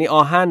 Iron یعنی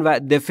آهن و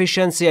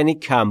deficiency یعنی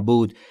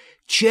کمبود.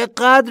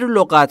 چقدر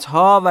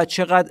لغتها و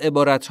چقدر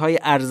عبارتهای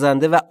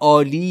ارزنده و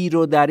عالی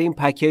رو در این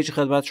پکیج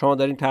خدمت شما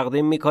داریم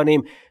تقدیم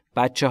میکنیم.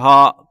 بچه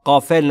ها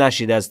غافل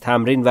نشید از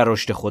تمرین و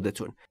رشد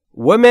خودتون.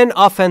 Women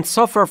often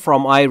suffer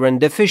from iron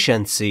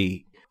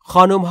deficiency.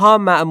 خانمها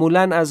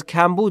معمولاً از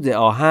کمبود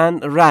آهن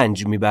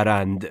رنج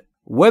میبرند.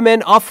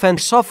 Women often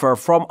suffer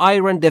from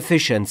iron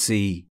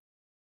deficiency.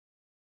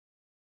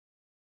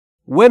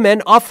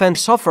 Women often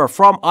suffer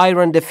from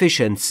iron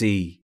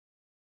deficiency.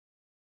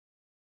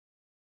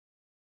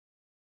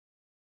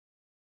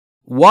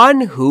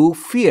 One who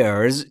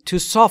fears to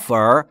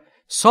suffer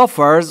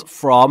suffers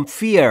from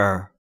fear.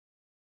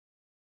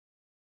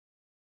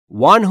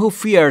 One who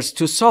fears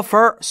to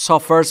suffer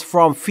suffers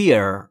from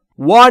fear.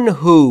 One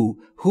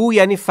who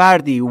یعنی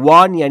فردی.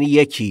 One یعنی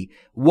یکی.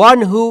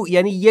 One who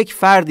یعنی یک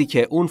فردی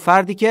که اون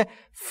فردی که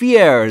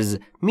fears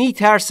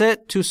میترسه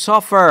to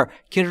suffer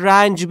که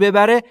رنج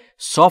ببره.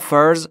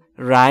 suffers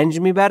رنج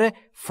میبره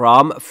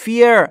from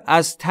fear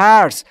از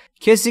ترس.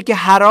 کسی که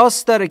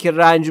هراس داره که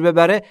رنج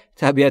ببره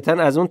طبیعتاً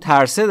از اون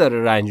ترسه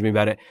داره رنج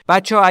میبره.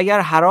 بچه ها اگر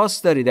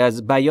هراس دارید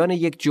از بیان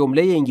یک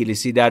جمله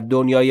انگلیسی در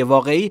دنیای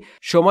واقعی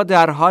شما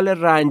در حال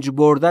رنج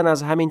بردن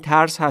از همین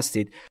ترس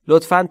هستید.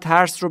 لطفاً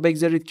ترس رو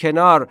بگذارید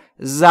کنار.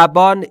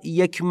 زبان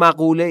یک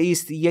مقوله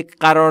است، یک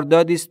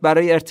قراردادی است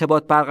برای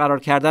ارتباط برقرار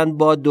کردن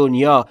با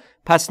دنیا.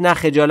 پس نه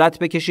خجالت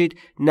بکشید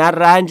نه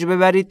رنج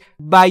ببرید،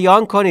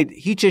 بیان کنید.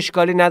 هیچ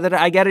اشکالی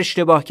نداره اگر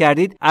اشتباه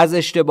کردید از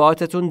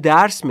اشتباهاتتون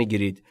درس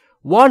میگیرید.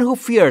 One who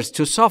fears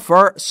to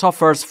suffer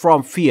suffers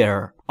from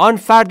fear. آن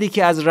فردی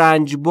که از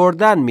رنج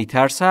بردن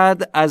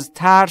میترسد از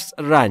ترس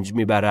رنج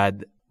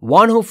میبرد.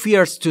 One who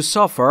fears to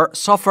suffer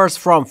suffers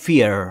from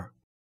fear.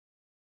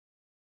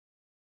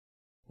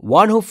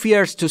 One who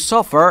fears to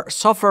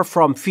suffer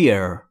from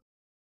fear.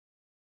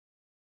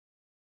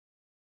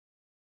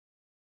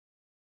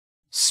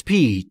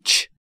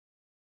 Speech.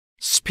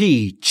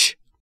 Speech.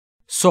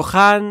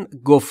 سخن،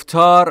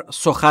 گفتار،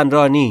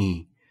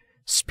 سخنرانی.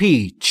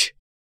 Speech.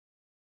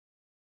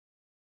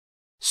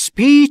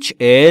 Speech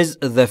is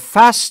the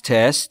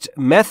fastest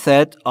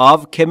method of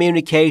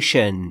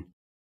communication.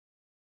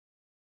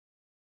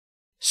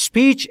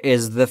 Speech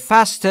is the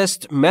fastest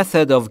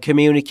method of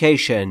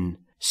communication.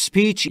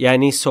 Speech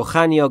یعنی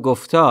سخن یا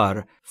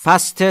گفتار.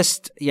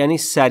 Fastest یعنی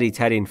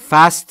سریع‌ترین.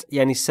 Fast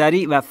یعنی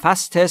سریع و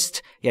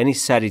fastest یعنی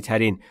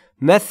سریع‌ترین.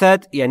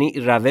 Method یعنی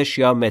روش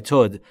یا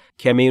متد.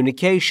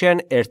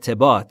 Communication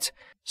ارتباط.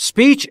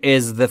 Speech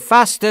is the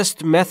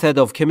fastest method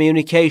of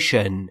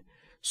communication.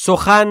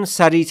 سخن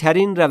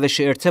سریع‌ترین روش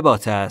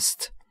ارتباط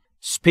است.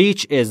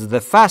 Speech is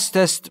the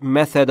fastest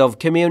method of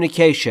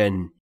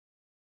communication.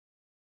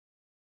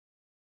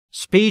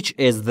 Speech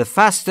is the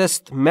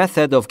fastest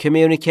method of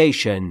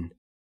communication.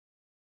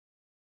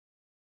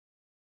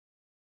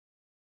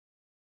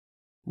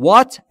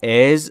 What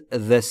is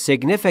the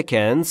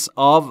significance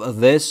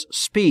of this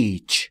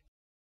speech?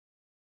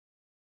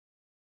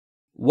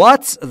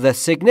 What's the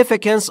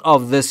significance of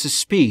this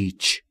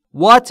speech?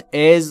 What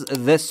is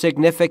the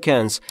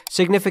significance?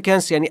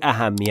 Significance یعنی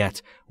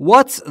اهمیت.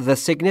 What's the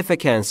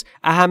significance?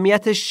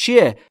 اهمیتش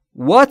چیه؟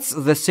 What's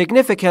the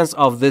significance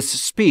of this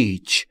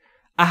speech?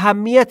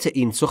 اهمیت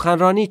این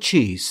سخنرانی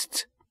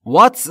چیست؟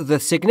 What's the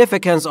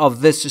significance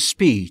of this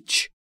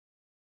speech?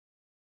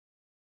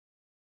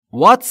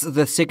 What's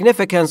the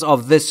significance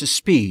of this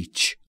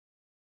speech?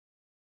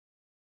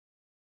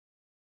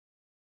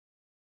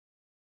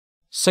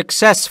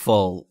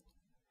 Successful.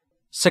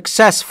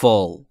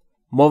 Successful.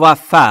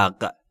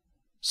 موفق.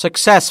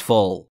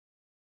 Successful.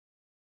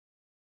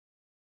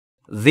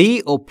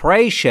 The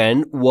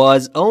operation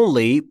was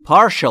only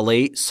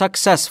partially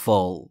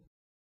successful.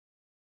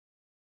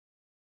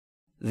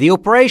 The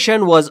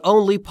operation was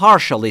only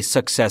partially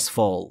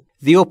successful.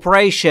 The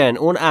operation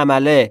اون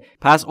عمله،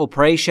 پس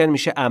operation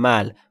میشه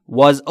عمل.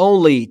 Was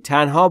only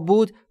تنها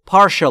بود.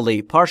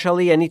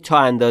 partially یعنی تا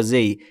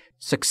اندازه‌ای.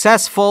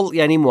 successful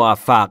یعنی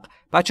موفق.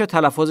 بچه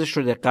تلفظش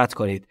رو دقت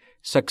کنید.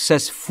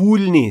 successful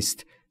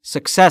نیست.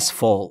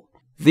 successful.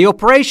 The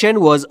operation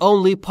was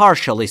only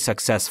partially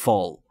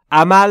successful.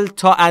 عمل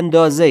تا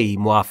اندازه‌ای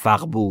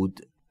موفق بود.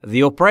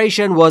 The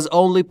operation was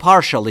only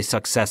partially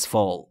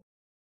successful.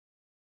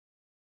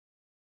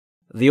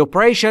 The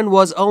operation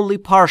was only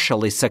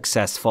partially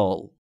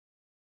successful.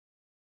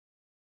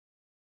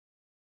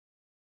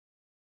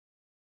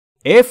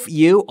 If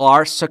you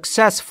are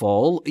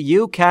successful,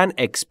 you can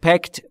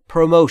expect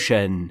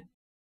promotion.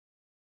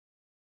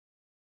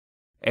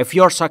 If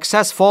you're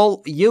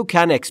successful, you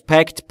can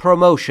expect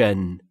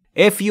promotion.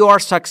 If you are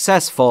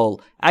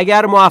successful,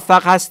 اگر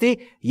موفق هستی,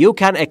 you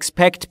can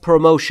expect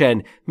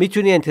promotion.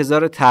 میتونی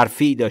انتظار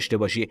ترفیع داشته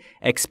باشی.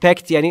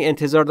 Expect یعنی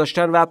انتظار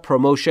داشتن و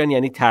promotion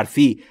یعنی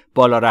ترفیع،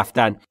 بالا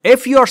رفتن. If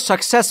you are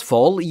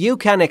successful, you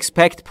can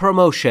expect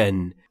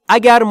promotion.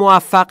 اگر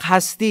موفق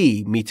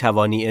هستی,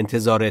 میتوانی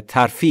انتظار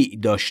ترفیع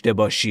داشته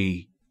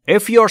باشی.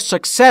 If you are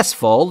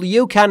successful,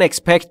 you can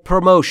expect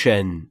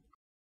promotion.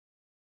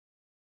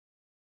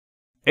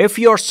 If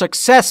you are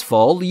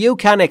successful, you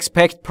can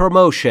expect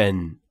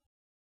promotion.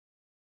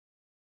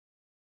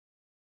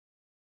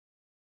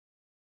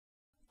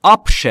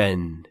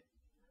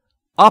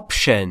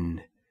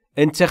 option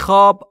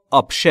انتخاب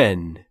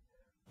option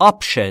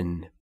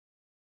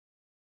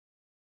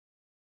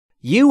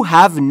You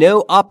have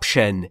no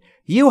option.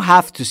 You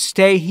have to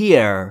stay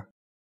here.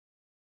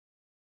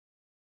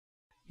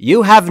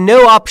 You have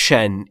no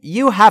option.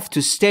 You have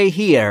to stay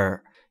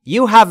here.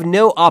 You have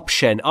no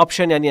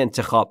option یعنی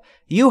انتخاب.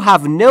 You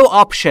have no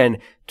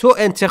option. تو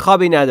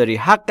انتخابی نداری.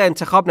 حق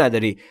انتخاب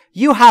نداری.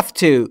 You have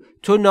to.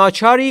 تو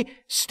ناچاری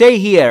stay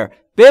here.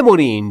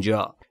 بمونی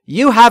اینجا.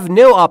 You have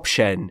no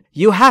option.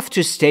 You have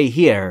to stay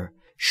here.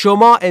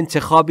 شما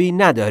انتخابی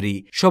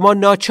نداری. شما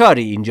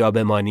ناچاری اینجا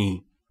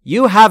بمانی.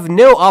 You have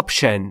no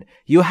option.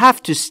 You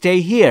have to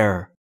stay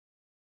here.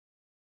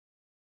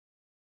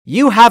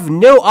 You have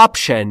no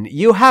option.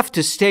 You have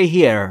to stay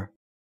here.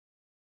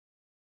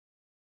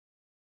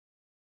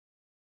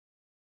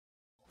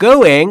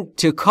 Going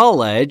to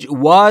college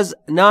was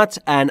not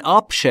an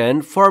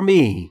option for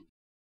me.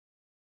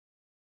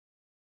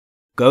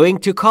 Going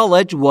to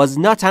college was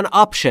not an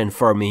option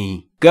for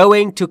me.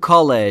 Going to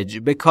college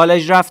به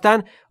کالج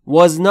رفتن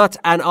was not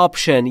an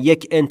option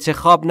یک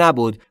انتخاب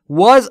نبود.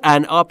 Was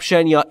an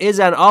option یا is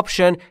an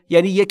option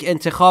یعنی یک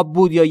انتخاب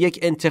بود یا یک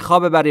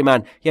انتخاب برای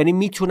من، یعنی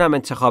میتونم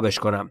انتخابش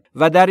کنم.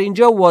 و در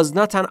اینجا was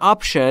not an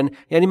option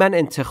یعنی من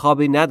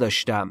انتخابی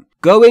نداشتم.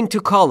 Going to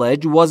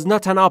college was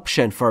not an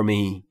option for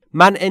me.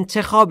 من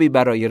انتخابی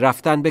برای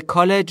رفتن به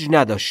کالج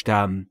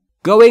نداشتم.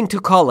 Going to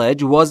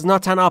college was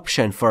not an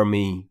option for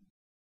me.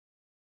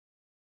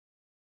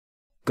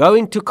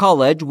 Going to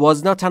college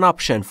was not an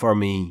option for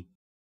me.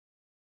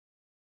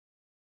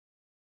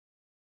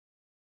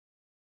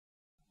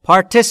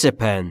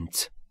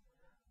 Participant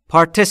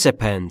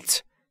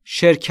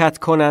شرکت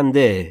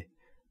کننده.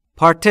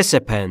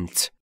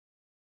 Participant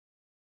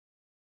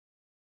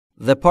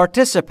The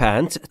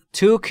participant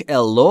took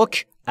a look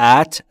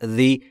at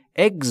the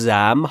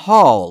exam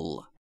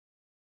hall.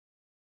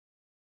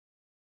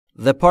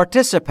 The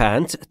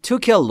participant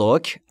took a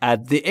look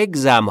at the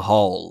exam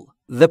hall.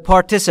 The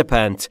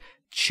participant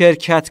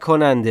شرکت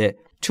کننده.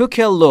 Took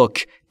a look.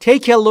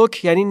 Take a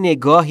look یعنی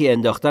نگاهی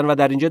انداختن و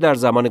در اینجا در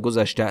زمان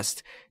گذشته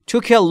است.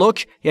 Took a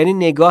look یعنی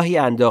نگاهی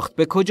انداخت.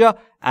 به کجا؟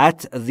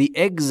 At the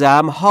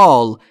exam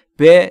hall.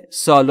 به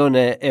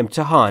سالن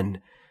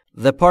امتحان.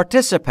 The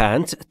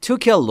participant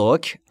took a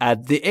look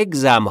at the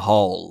exam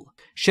hall.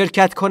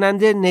 شرکت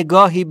کننده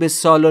نگاهی به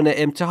سالن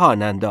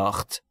امتحان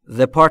انداخت.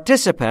 The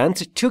participant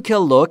took a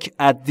look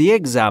at the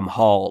exam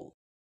hall.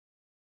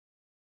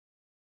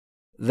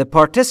 The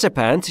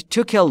participant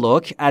took a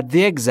look at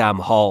the exam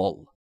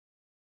hall.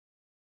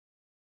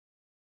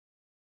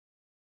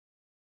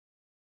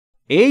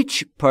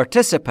 Each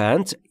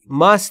participant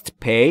must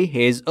pay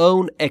his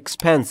own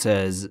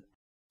expenses.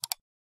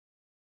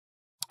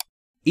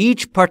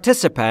 Each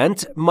participant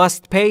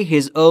must pay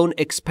his own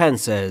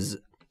expenses.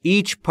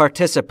 Each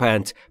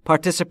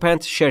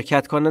participant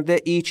شرکت کننده.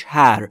 Each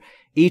هر.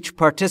 Each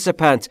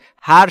participant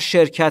هر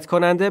شرکت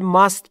کننده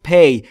must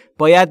pay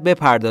باید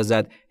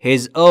بپردازد.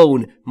 His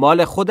own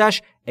مال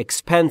خودش.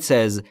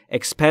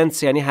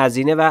 expense یعنی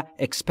هزینه و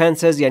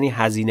expenses یعنی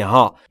هزینه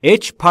ها.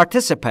 Each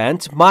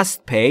participant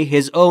must pay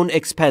his own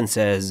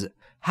expenses.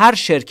 هر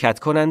شرکت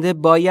کننده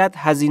باید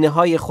هزینه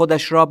های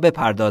خودش را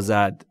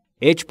بپردازد.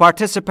 Each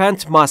participant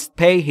must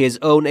pay his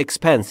own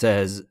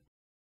expenses.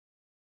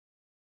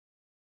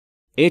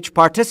 Each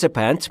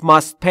participant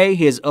must pay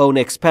his own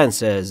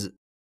expenses.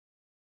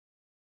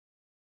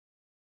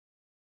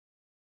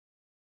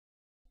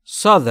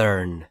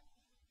 Southern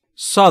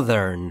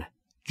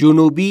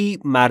جنوبی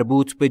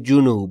مربوط به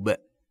جنوب.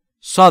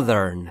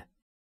 southern.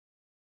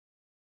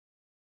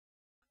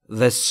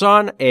 The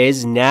sun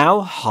is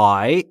now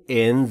high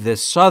in the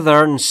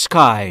southern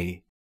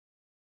sky.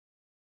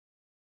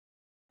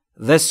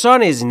 The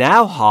sun is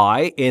now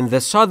high in the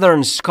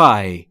southern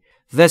sky.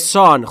 The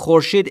sun,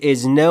 خورشید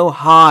is now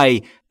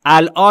high.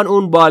 الان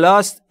اون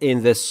بالاست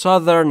in the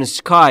southern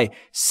sky.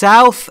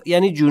 South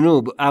یعنی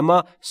جنوب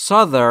اما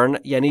southern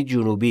یعنی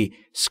جنوبی.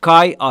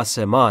 Sky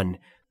آسمان.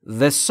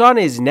 The sun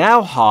is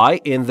now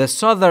high in the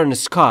southern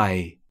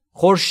sky.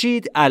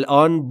 خورشید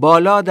الان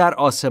بالا در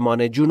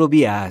آسمان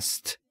جنوبی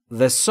است.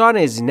 The sun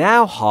is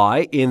now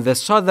high in the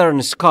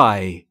southern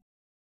sky.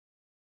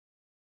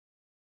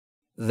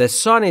 The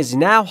sun is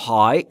now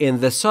high in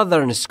the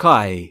southern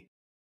sky.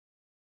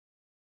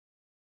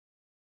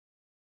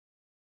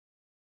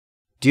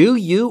 Do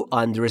you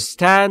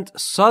understand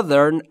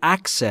southern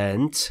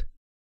accent?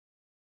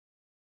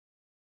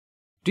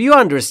 Do you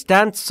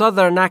understand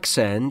southern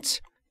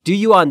accent? Do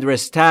you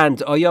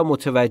understand آیا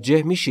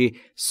متوجه میشی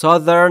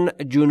southern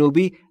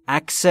جنوبی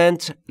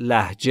accent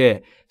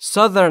لهجه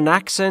southern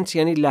accent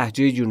یعنی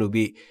لهجه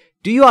جنوبی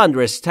Do you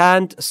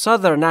understand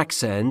southern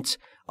accent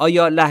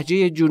آیا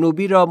لهجه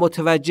جنوبی را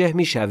متوجه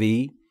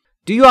میشوی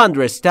Do you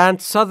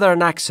understand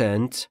southern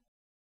accent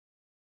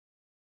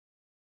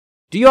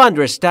Do you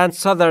understand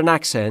southern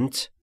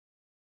accent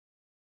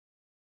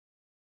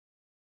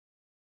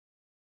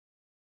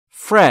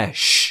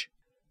Fresh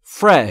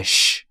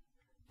fresh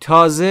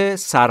تازه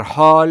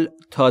سرحال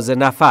تازه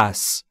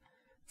نفس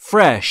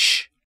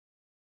fresh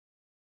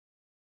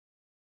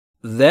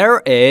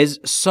There is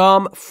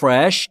some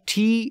fresh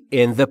tea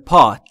in the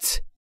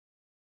pot.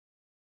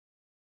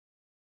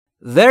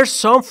 There's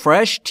some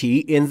fresh tea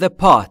in the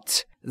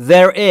pot.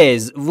 There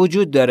is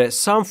وجود داره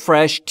some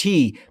fresh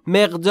tea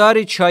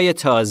مقداری چای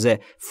تازه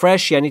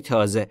fresh یعنی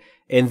تازه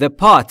in the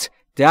pot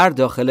در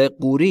داخل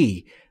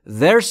قوری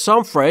There's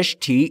some fresh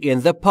tea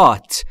in the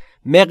pot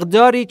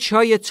مقداری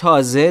چای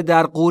تازه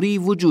در قوری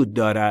وجود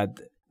دارد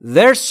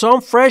There's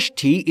some fresh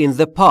tea in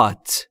the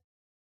pot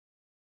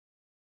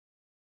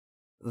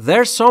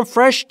There's some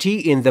fresh tea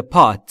in the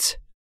pot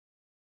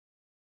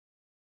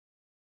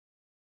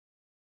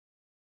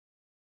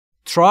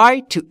Try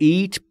to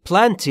eat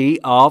plenty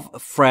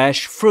of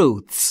fresh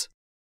fruits.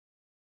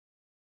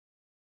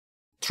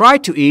 Try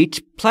to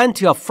eat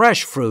plenty of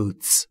fresh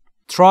fruits.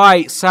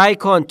 Try سعی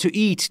کن to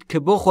eat که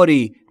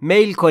بخوری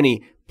میل کنی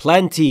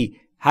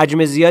plenty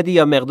حجم زیادی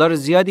یا مقدار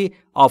زیادی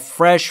of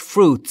fresh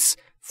fruits.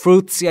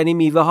 Fruits یعنی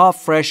میوه ها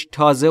fresh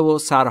تازه و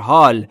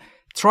سرحال.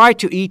 Try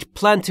to eat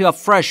plenty of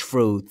fresh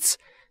fruits.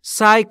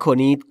 سعی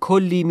کنید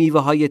کلی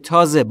میوه های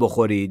تازه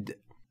بخورید.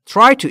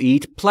 Try to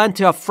eat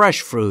plenty of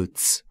fresh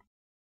fruits.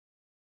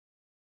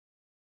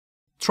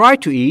 Try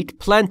to eat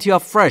plenty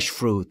of fresh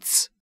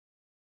fruits.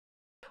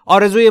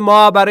 آرزوی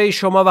ما برای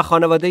شما و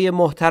خانواده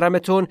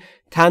محترمتون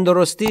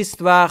تندرستی است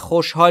و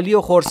خوشحالی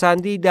و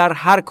خرسندی در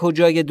هر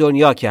کجای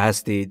دنیا که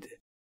هستید.